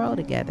rock and roll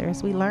together,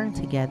 as we learn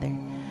together.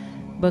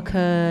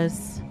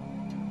 Because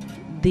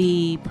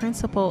the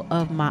principle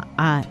of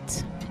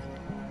Ma'at,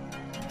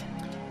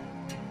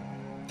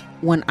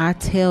 when I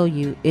tell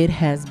you, it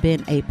has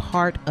been a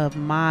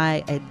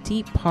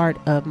deep part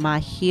of my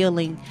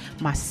healing,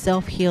 my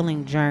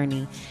self-healing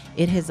journey.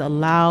 It has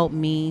allowed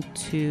me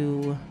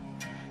to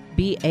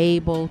be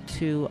able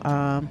to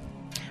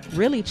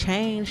really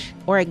change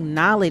or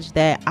acknowledge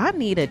that I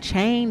need a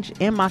change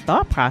in my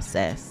thought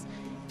process.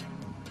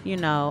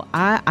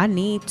 I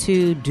need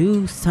to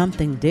do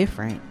something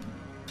different.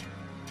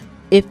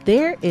 If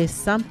there is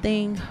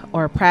something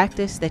or a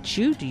practice that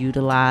you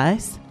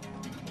utilize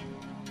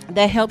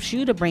that helps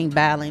you to bring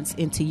balance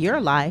into your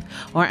life,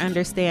 or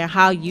understand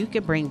how you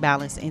can bring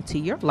balance into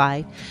your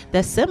life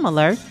that's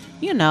similar,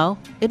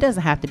 it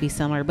doesn't have to be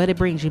similar, but it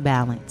brings you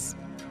balance.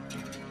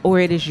 Or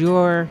it is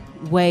your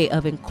way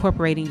of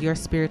incorporating your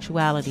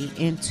spirituality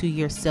into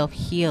your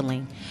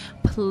self-healing.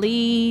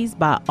 Please,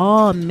 by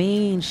all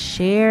means,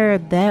 share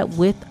that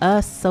with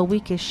us so we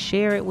can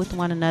share it with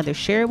one another.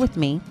 Share it with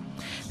me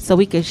so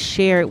we can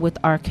share it with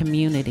our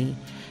community.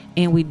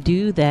 And we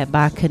do that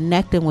by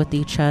connecting with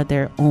each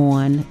other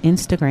on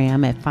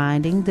Instagram at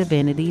Finding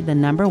Divinity, the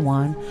number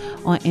 1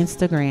 on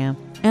Instagram.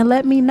 And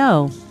let me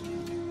know,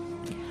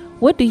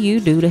 what do you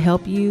do to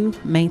help you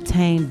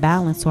maintain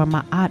balance or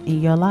ma'at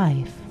in your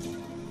life?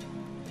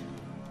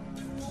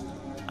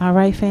 All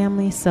right,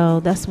 family. So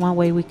that's one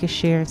way we can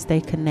share and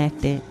stay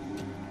connected.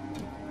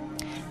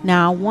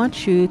 Now, I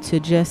want you to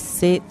just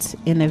sit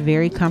in a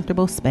very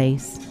comfortable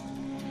space.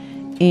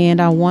 And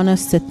I want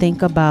us to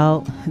think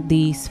about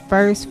these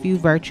first few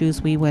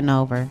virtues we went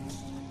over: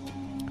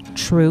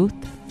 truth,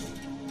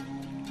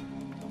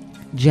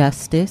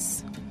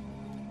 justice,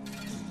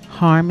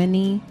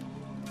 harmony,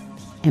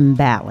 and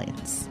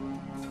balance.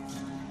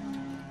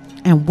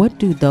 And what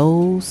do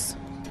those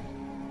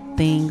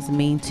things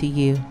mean to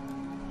you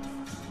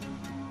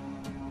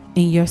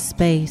in your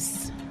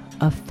space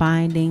of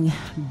finding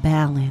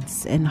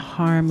balance and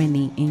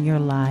harmony in your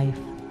life,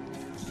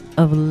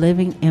 of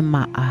living in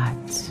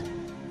Ma'at?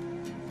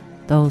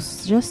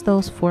 Those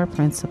 4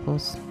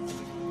 principles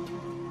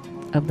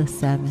of the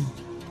 7.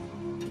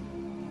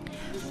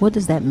 What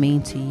does that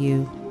mean to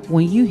you?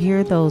 When you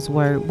hear those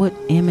words, what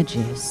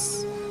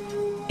images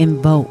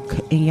invoke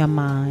in your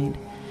mind?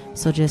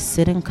 So just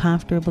sitting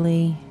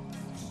comfortably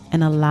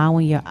and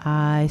allowing your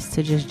eyes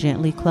to just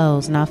gently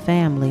close. Now,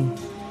 family,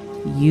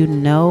 you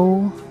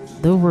know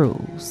the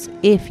rules.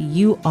 If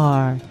you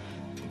are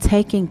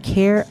taking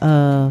care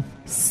of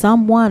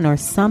someone or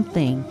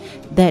something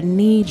that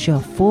needs your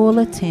full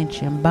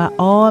attention, by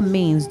all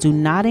means, do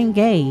not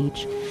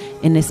engage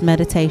in this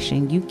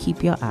meditation. You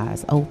keep your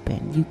eyes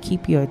open. You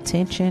keep your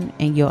attention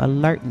and your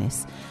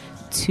alertness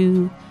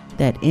to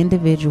that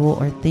individual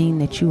or thing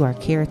that you are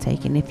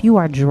caretaking. If you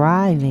are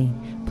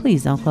driving,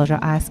 please don't close your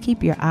eyes.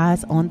 Keep your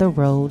eyes on the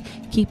road.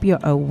 Keep your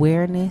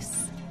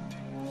awareness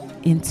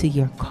into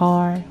your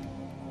car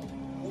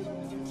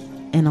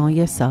and on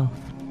yourself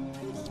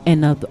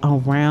and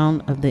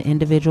around of the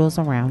individuals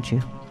around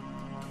you.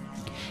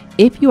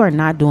 If you are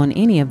not doing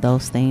any of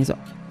those things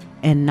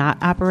and not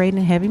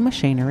operating heavy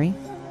machinery,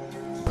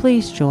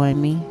 please join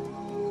me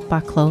by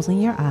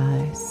closing your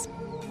eyes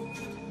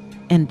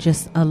and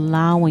just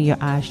allowing your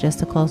eyes just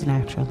to close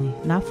naturally,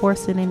 not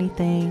forcing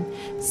anything,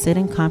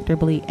 sitting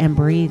comfortably and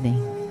breathing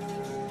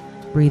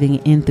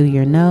in through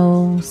your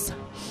nose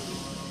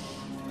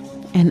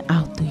and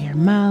out through your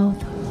mouth.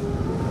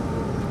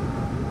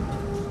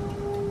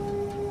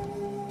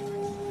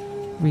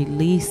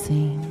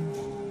 Releasing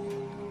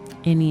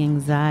any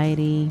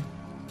anxiety,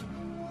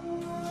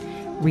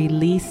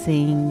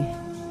 releasing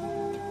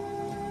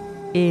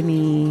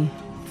any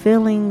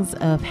feelings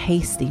of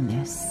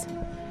hastiness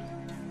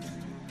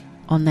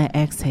on that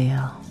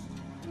exhale.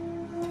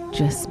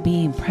 Just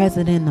being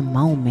present in the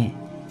moment,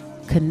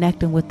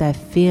 connecting with that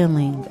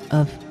feeling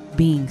of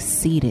being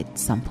seated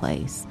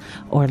someplace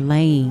or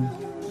laying,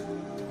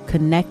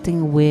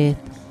 connecting with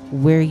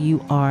where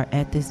you are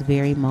at this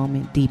very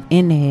moment. Deep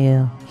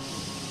inhale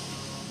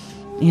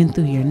in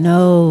through your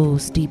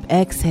nose, deep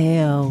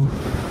exhale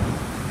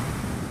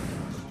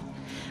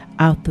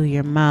out through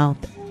your mouth.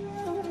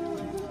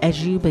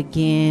 As you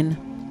begin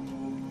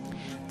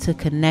to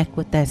connect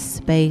with that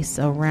space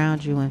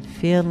around you and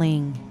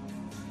feeling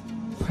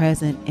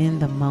present in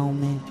the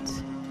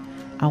moment,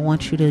 I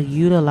want you to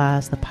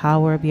utilize the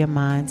power of your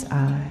mind's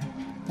eye.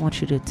 I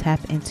want you to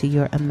tap into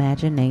your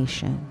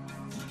imagination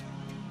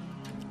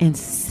and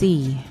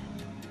see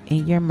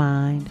in your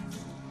mind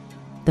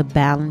the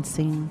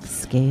balancing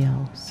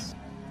scales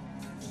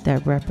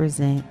that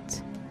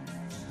represent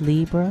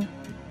Libra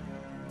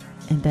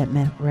and that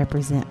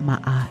represent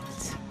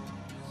Ma'at.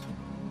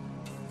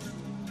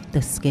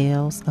 The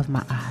scales of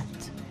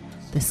Ma'at,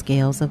 the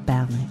scales of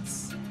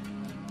balance.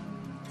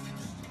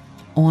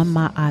 On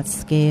Ma'at's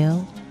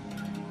scale,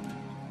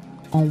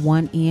 on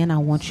one end, I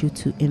want you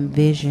to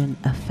envision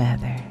a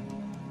feather.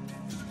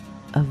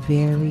 a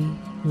very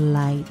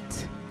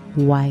light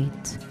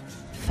white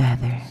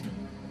feather.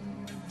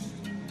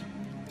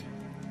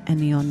 And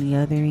then on the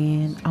other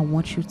end, I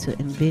want you to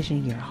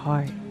envision your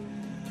heart.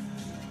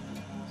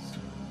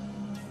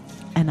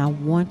 And I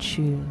want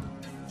you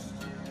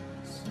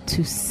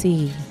to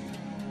see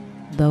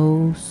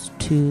those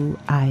two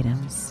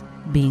items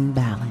being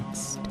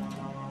balanced.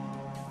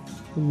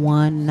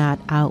 One not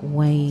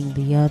outweighing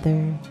the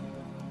other.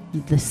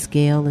 The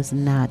scale is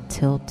not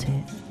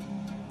tilted.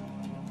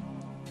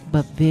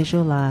 But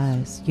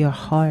visualize your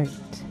heart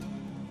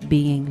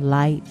being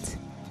light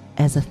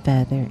as a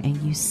feather, and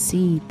you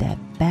see that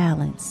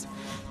balance,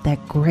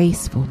 that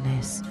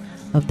gracefulness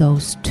of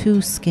those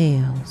two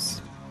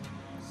scales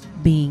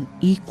being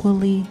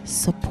equally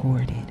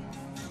supported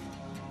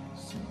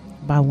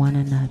by one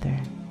another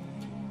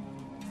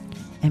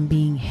and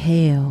being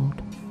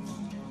held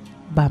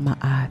by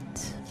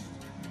Ma'at,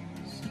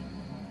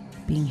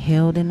 being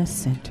held in the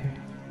center,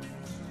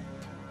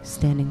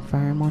 standing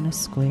firm on a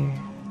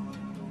square.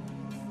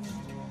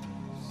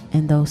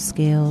 And those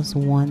scales,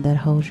 one that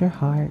holds your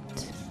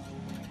heart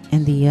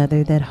and the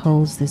other that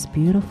holds this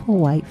beautiful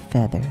white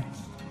feather,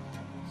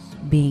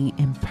 being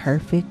in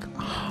perfect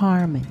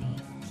harmony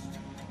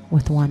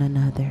with one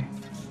another.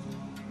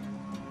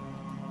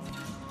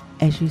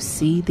 As you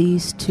see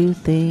these two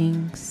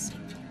things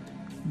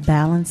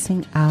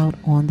balancing out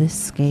on this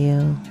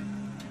scale,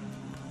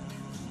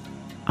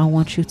 I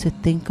want you to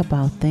think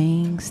about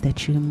things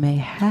that you may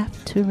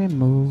have to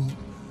remove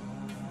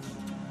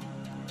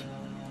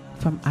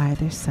from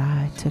either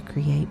side to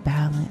create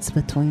balance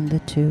between the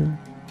two.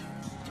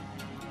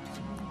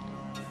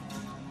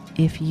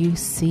 If you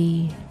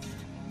see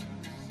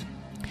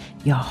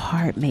your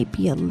heart may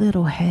be a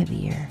little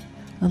heavier,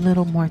 a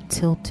little more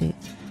tilted,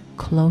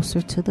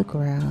 closer to the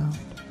ground,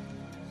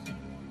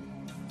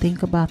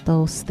 think about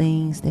those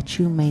things that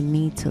you may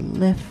need to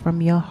lift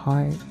from your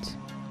heart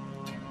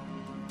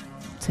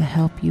to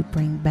help you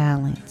bring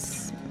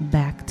balance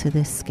back to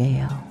this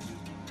scale.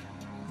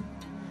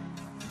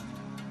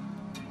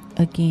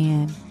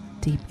 Again,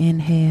 deep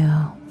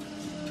inhale,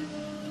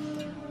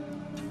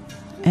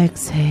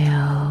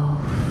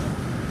 exhale,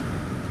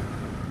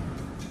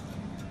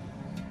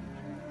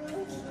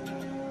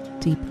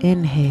 deep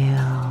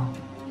inhale,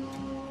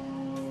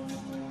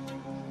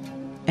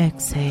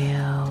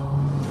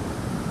 exhale.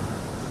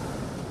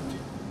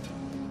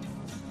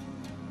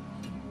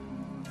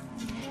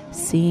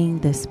 Seeing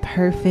this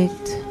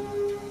perfect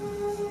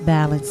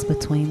balance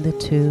between the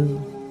two,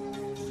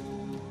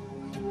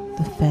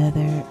 the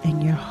feather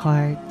and your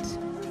heart,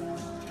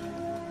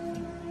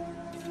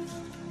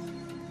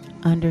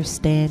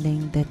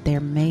 understanding that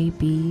there may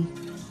be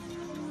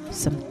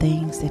some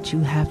things that you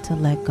have to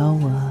let go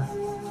of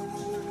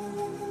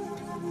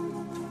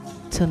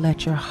to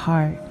let your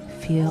heart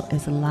feel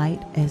as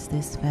light as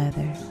this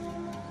feather.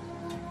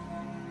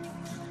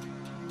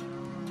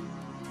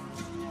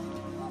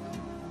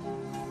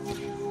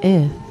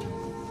 If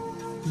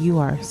you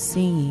are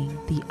seeing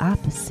the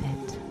opposite,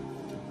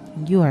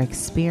 you are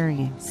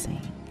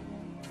experiencing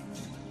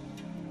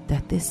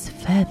that this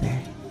feather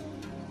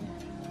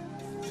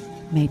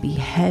may be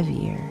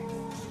heavier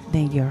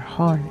than your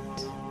heart,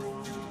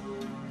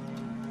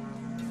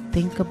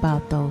 think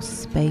about those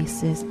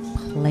spaces,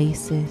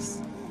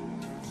 places,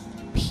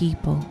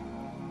 people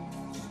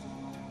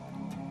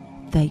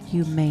that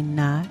you may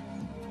not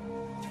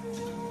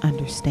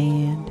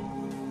understand,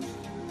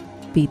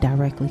 be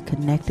directly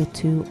connected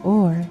to,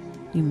 or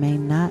you may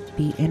not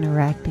be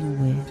interacting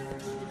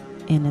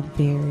with in a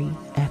very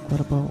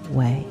equitable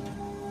way.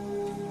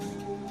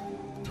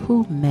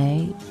 Who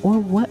may or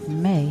what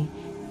may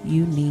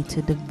you need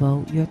to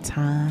devote your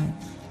time,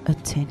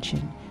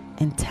 attention,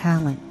 and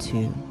talent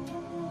to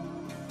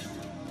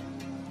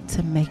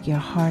make your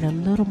heart a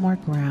little more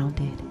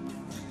grounded,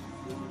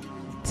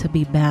 to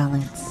be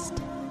balanced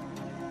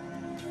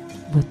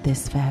with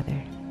this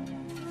feather?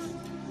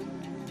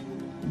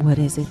 What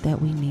is it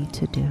that we need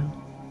to do?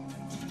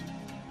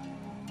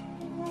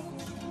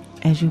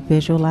 As you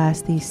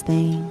visualize these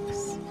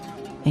things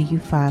and you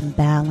find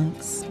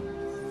balance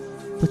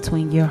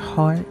between your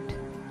heart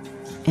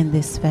and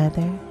this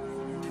feather,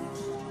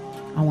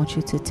 I want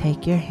you to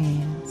take your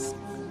hands,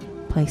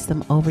 place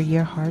them over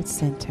your heart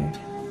center,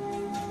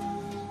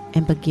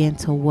 and begin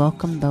to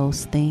welcome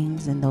those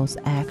things and those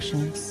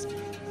actions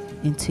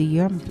into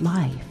your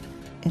life,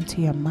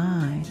 into your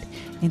mind,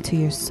 into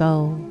your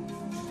soul,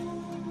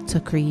 to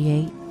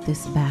create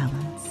this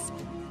balance.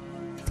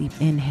 Deep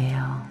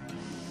inhale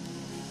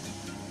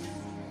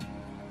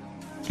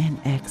and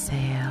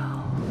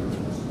exhale.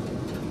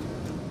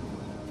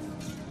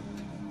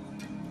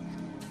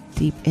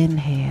 Deep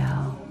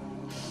inhale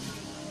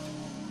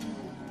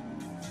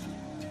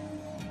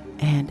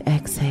and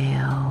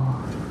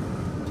exhale.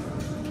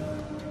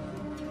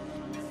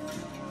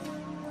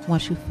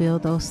 Once you feel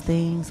those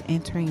things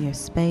entering your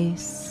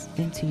space,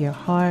 into your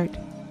heart,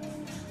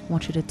 I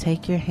want you to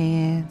take your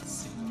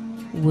hands,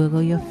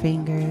 wiggle your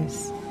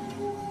fingers,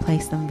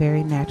 place them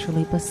very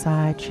naturally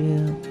beside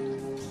you,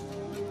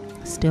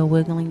 still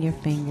wiggling your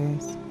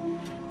fingers,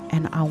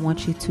 And I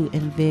want you to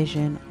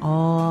envision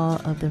all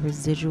of the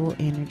residual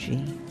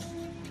energy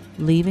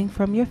leaving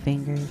from your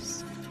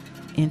fingers,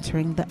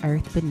 entering the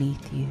earth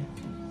beneath you,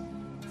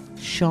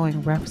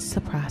 showing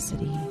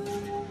reciprocity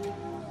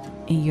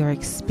in your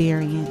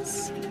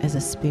experience as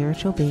a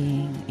spiritual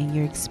being, in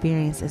your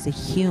experience as a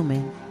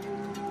human,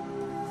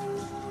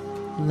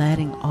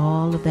 letting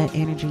all of that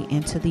energy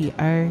into the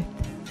earth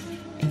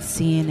and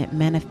seeing it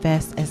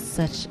manifest as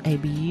such a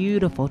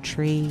beautiful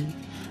tree,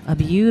 a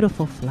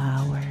beautiful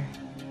flower,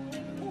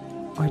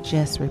 or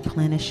just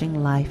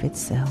replenishing life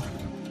itself.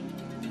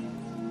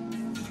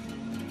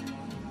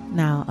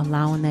 Now,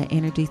 allowing that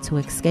energy to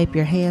escape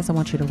your hands, I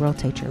want you to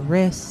rotate your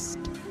wrist,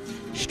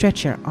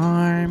 stretch your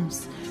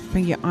arms,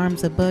 bring your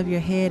arms above your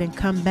head and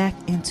come back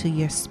into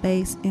your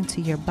space, into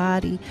your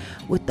body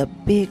with a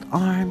big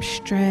arm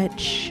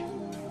stretch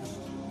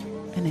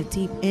and a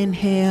deep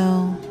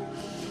inhale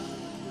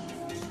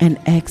and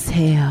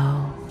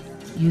exhale,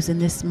 using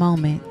this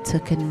moment to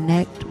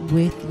connect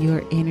with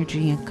your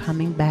energy and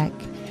coming back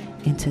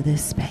into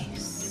this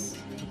space.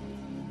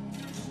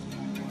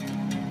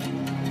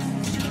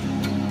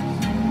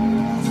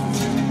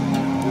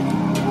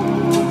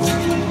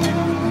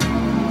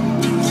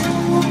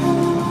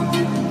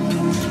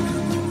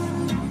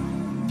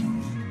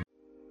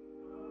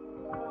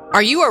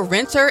 Are you a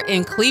renter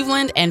in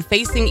Cleveland and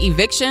facing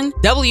eviction?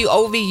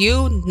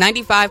 WOVU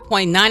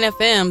 95.9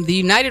 FM, the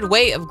United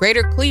Way of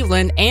Greater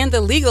Cleveland, and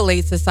the Legal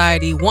Aid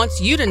Society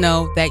wants you to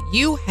know that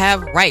you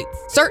have rights.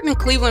 Certain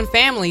Cleveland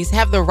families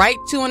have the right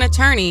to an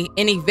attorney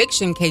in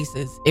eviction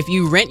cases. If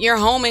you rent your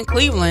home in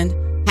Cleveland,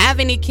 have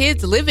any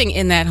kids living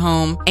in that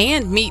home,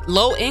 and meet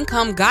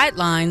low-income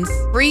guidelines,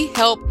 free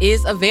help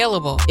is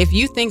available. If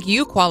you think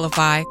you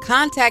qualify,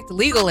 contact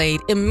Legal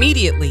Aid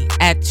immediately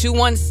at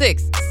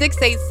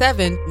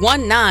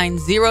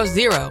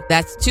 216-687-1900.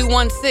 That's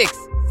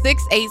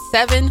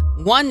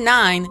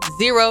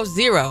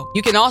 216-687-1900.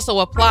 You can also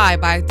apply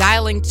by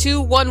dialing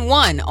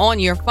 211 on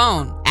your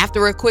phone.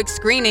 After a quick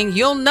screening,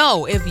 you'll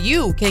know if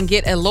you can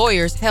get a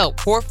lawyer's help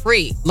for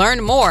free.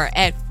 Learn more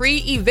at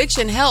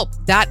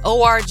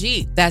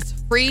freeevictionhelp.org. That's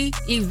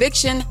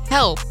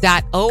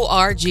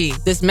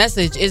freeevictionhelp.org. This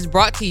message is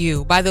brought to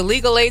you by the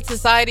Legal Aid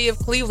Society of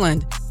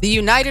Cleveland, the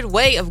United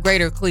Way of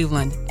Greater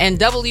Cleveland, and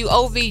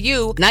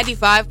WOVU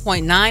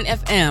 95.9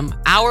 FM.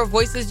 Our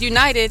Voices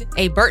United,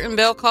 a Burton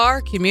Bell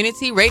Carr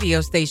community radio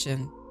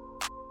station.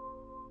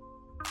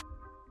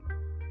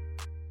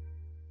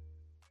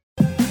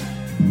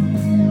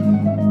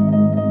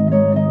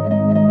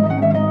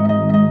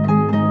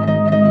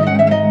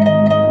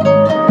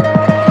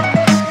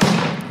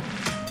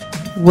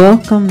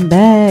 Welcome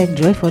back,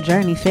 Joyful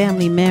Journey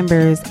family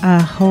members. I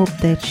hope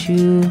that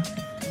you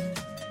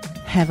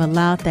have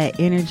allowed that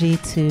energy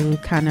to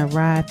kind of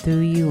ride through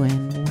you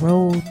and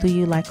roll through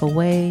you like a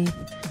wave.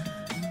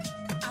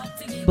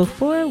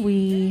 Before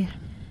we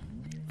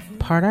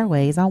part our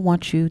ways, I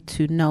want you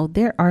to know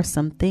there are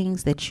some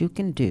things that you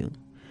can do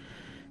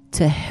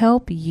to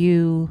help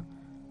you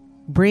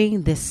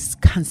bring this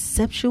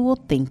conceptual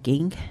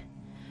thinking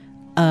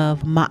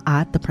of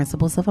Ma'at, the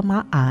principles of a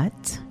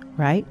Ma'at,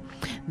 right?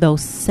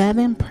 Those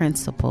 7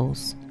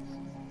 principles,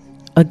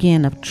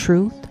 again, of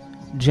truth,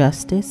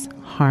 justice,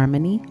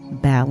 harmony,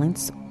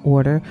 balance,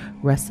 order,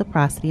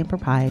 reciprocity, and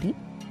propriety,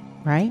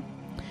 right?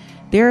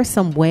 There are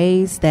some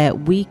ways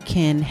that we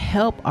can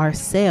help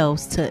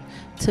ourselves to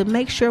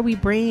make sure we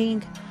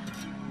bring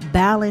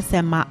balance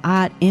and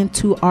ma'at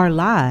into our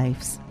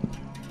lives.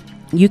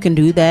 You can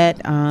do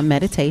that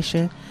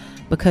meditation,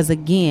 because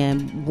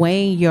again,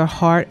 weighing your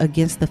heart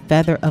against the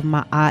feather of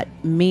ma'at,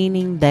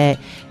 meaning that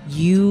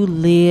you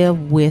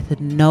live with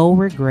no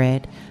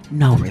regret,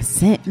 no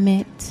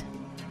resentment,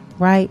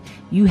 right?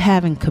 You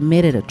haven't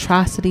committed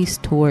atrocities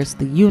towards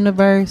the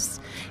universe.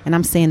 And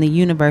I'm saying the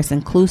universe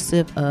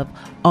inclusive of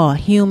all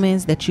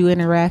humans that you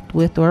interact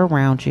with or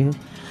around you,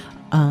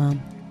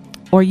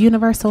 or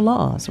universal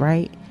laws,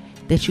 right?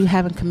 That you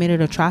haven't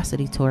committed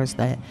atrocity towards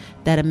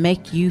that'll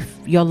make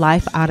your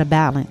life out of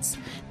balance.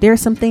 There are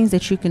some things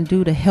that you can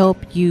do to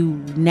help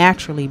you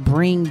naturally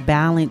bring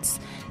balance,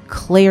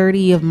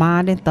 clarity of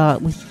mind and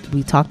thought.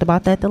 We talked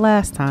about that the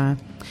last time,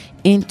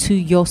 into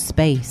your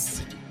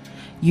space.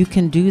 You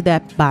can do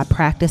that by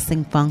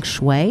practicing feng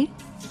shui.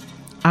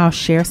 I'll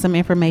share some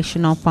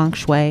information on feng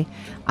shui.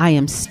 I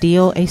am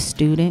still a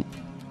student.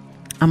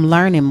 I'm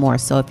learning more.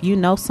 So if you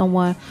know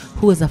someone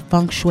who is a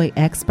feng shui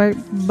expert,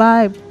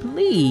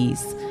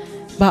 please,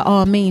 by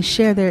all means,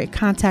 share their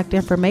contact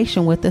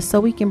information with us so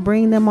we can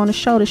bring them on the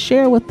show to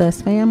share with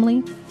us,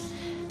 family.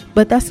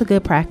 But that's a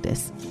good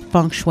practice,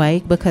 feng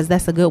shui, because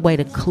that's a good way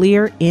to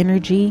clear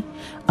energy,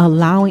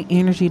 allowing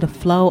energy to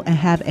flow and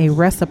have a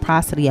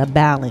reciprocity, a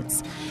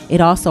balance. It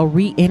also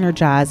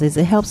re-energizes.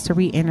 It helps to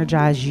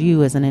re-energize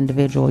you as an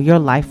individual, your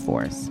life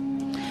force.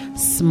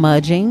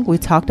 Smudging. We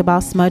talked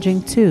about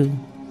smudging too.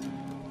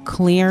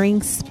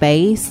 Clearing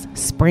space,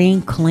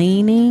 spring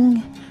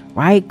cleaning,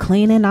 right?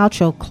 Cleaning out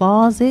your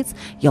closets,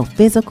 your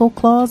physical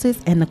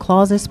closets, and the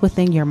closets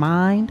within your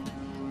mind.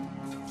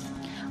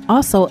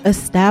 Also,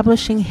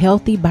 establishing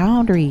healthy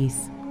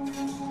boundaries.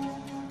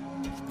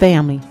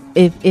 family,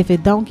 if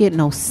it don't get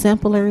no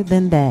simpler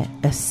than that,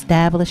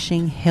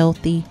 establishing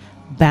healthy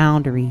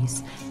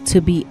boundaries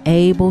to be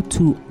able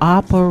to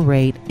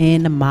operate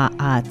in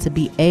Ma'at, to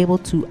be able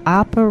to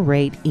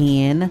operate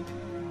in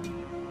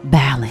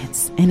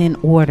balance and in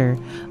order,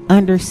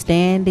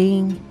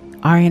 understanding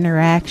our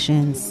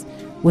interactions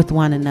with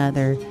one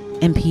another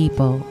and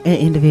people and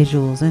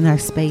individuals in our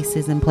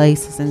spaces and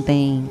places and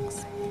things.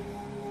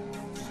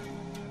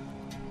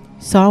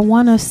 So I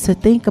want us to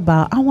think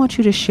about, I want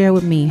you to share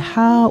with me,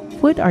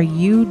 what are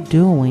you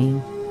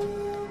doing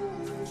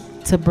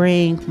to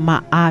bring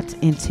Ma'at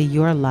into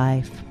your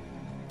life?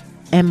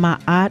 And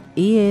Ma'at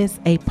is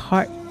a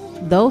part,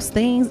 those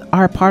things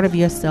are part of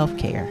your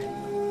self-care.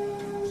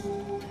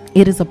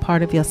 It is a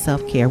part of your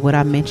self-care, what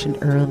I mentioned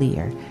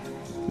earlier.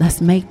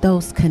 Let's make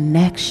those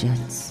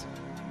connections,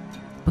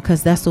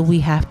 because that's what we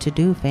have to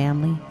do,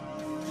 family,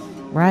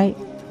 right?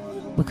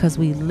 Because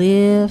we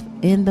live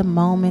in the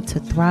moment to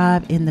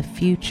thrive in the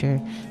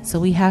future. So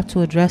we have to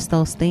address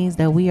those things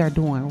that we are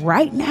doing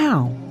right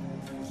now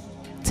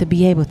to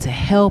be able to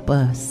help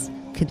us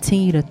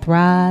continue to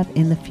thrive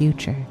in the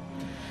future.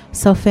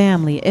 So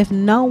family, if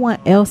no one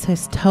else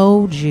has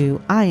told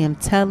you, I am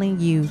telling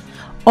you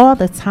all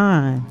the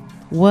time,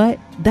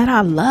 that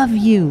I love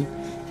you.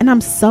 And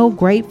I'm so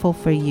grateful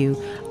for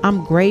you.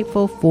 I'm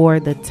grateful for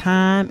the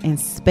time and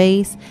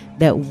space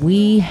that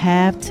we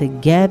have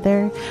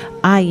together.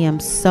 I am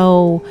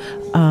so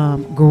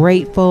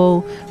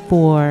grateful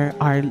for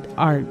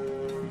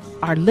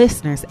our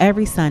listeners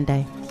every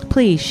Sunday.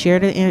 Please share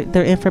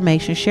the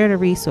information, share the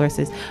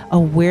resources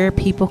of where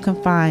people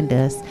can find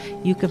us.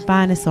 You can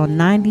find us on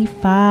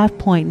 95.9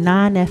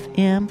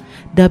 FM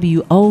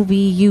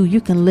WOVU.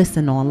 You can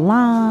listen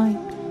online.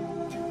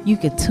 You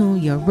can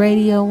tune your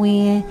radio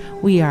in.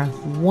 We are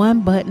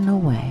one button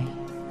away,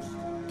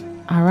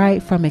 all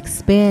right, from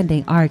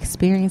expanding our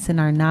experience and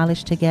our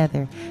knowledge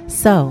together.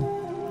 So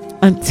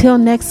until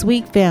next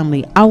week,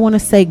 family, I want to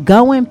say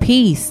go in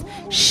peace.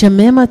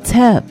 Mwt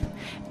Het.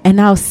 And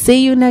I'll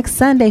see you next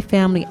Sunday,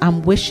 family.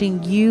 I'm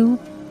wishing you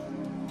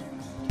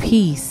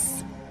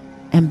peace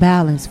and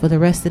balance for the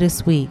rest of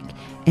this week.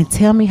 And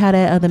tell me how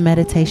that other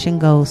meditation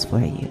goes for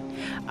you.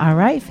 All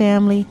right,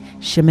 family.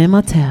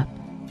 Mwt Het.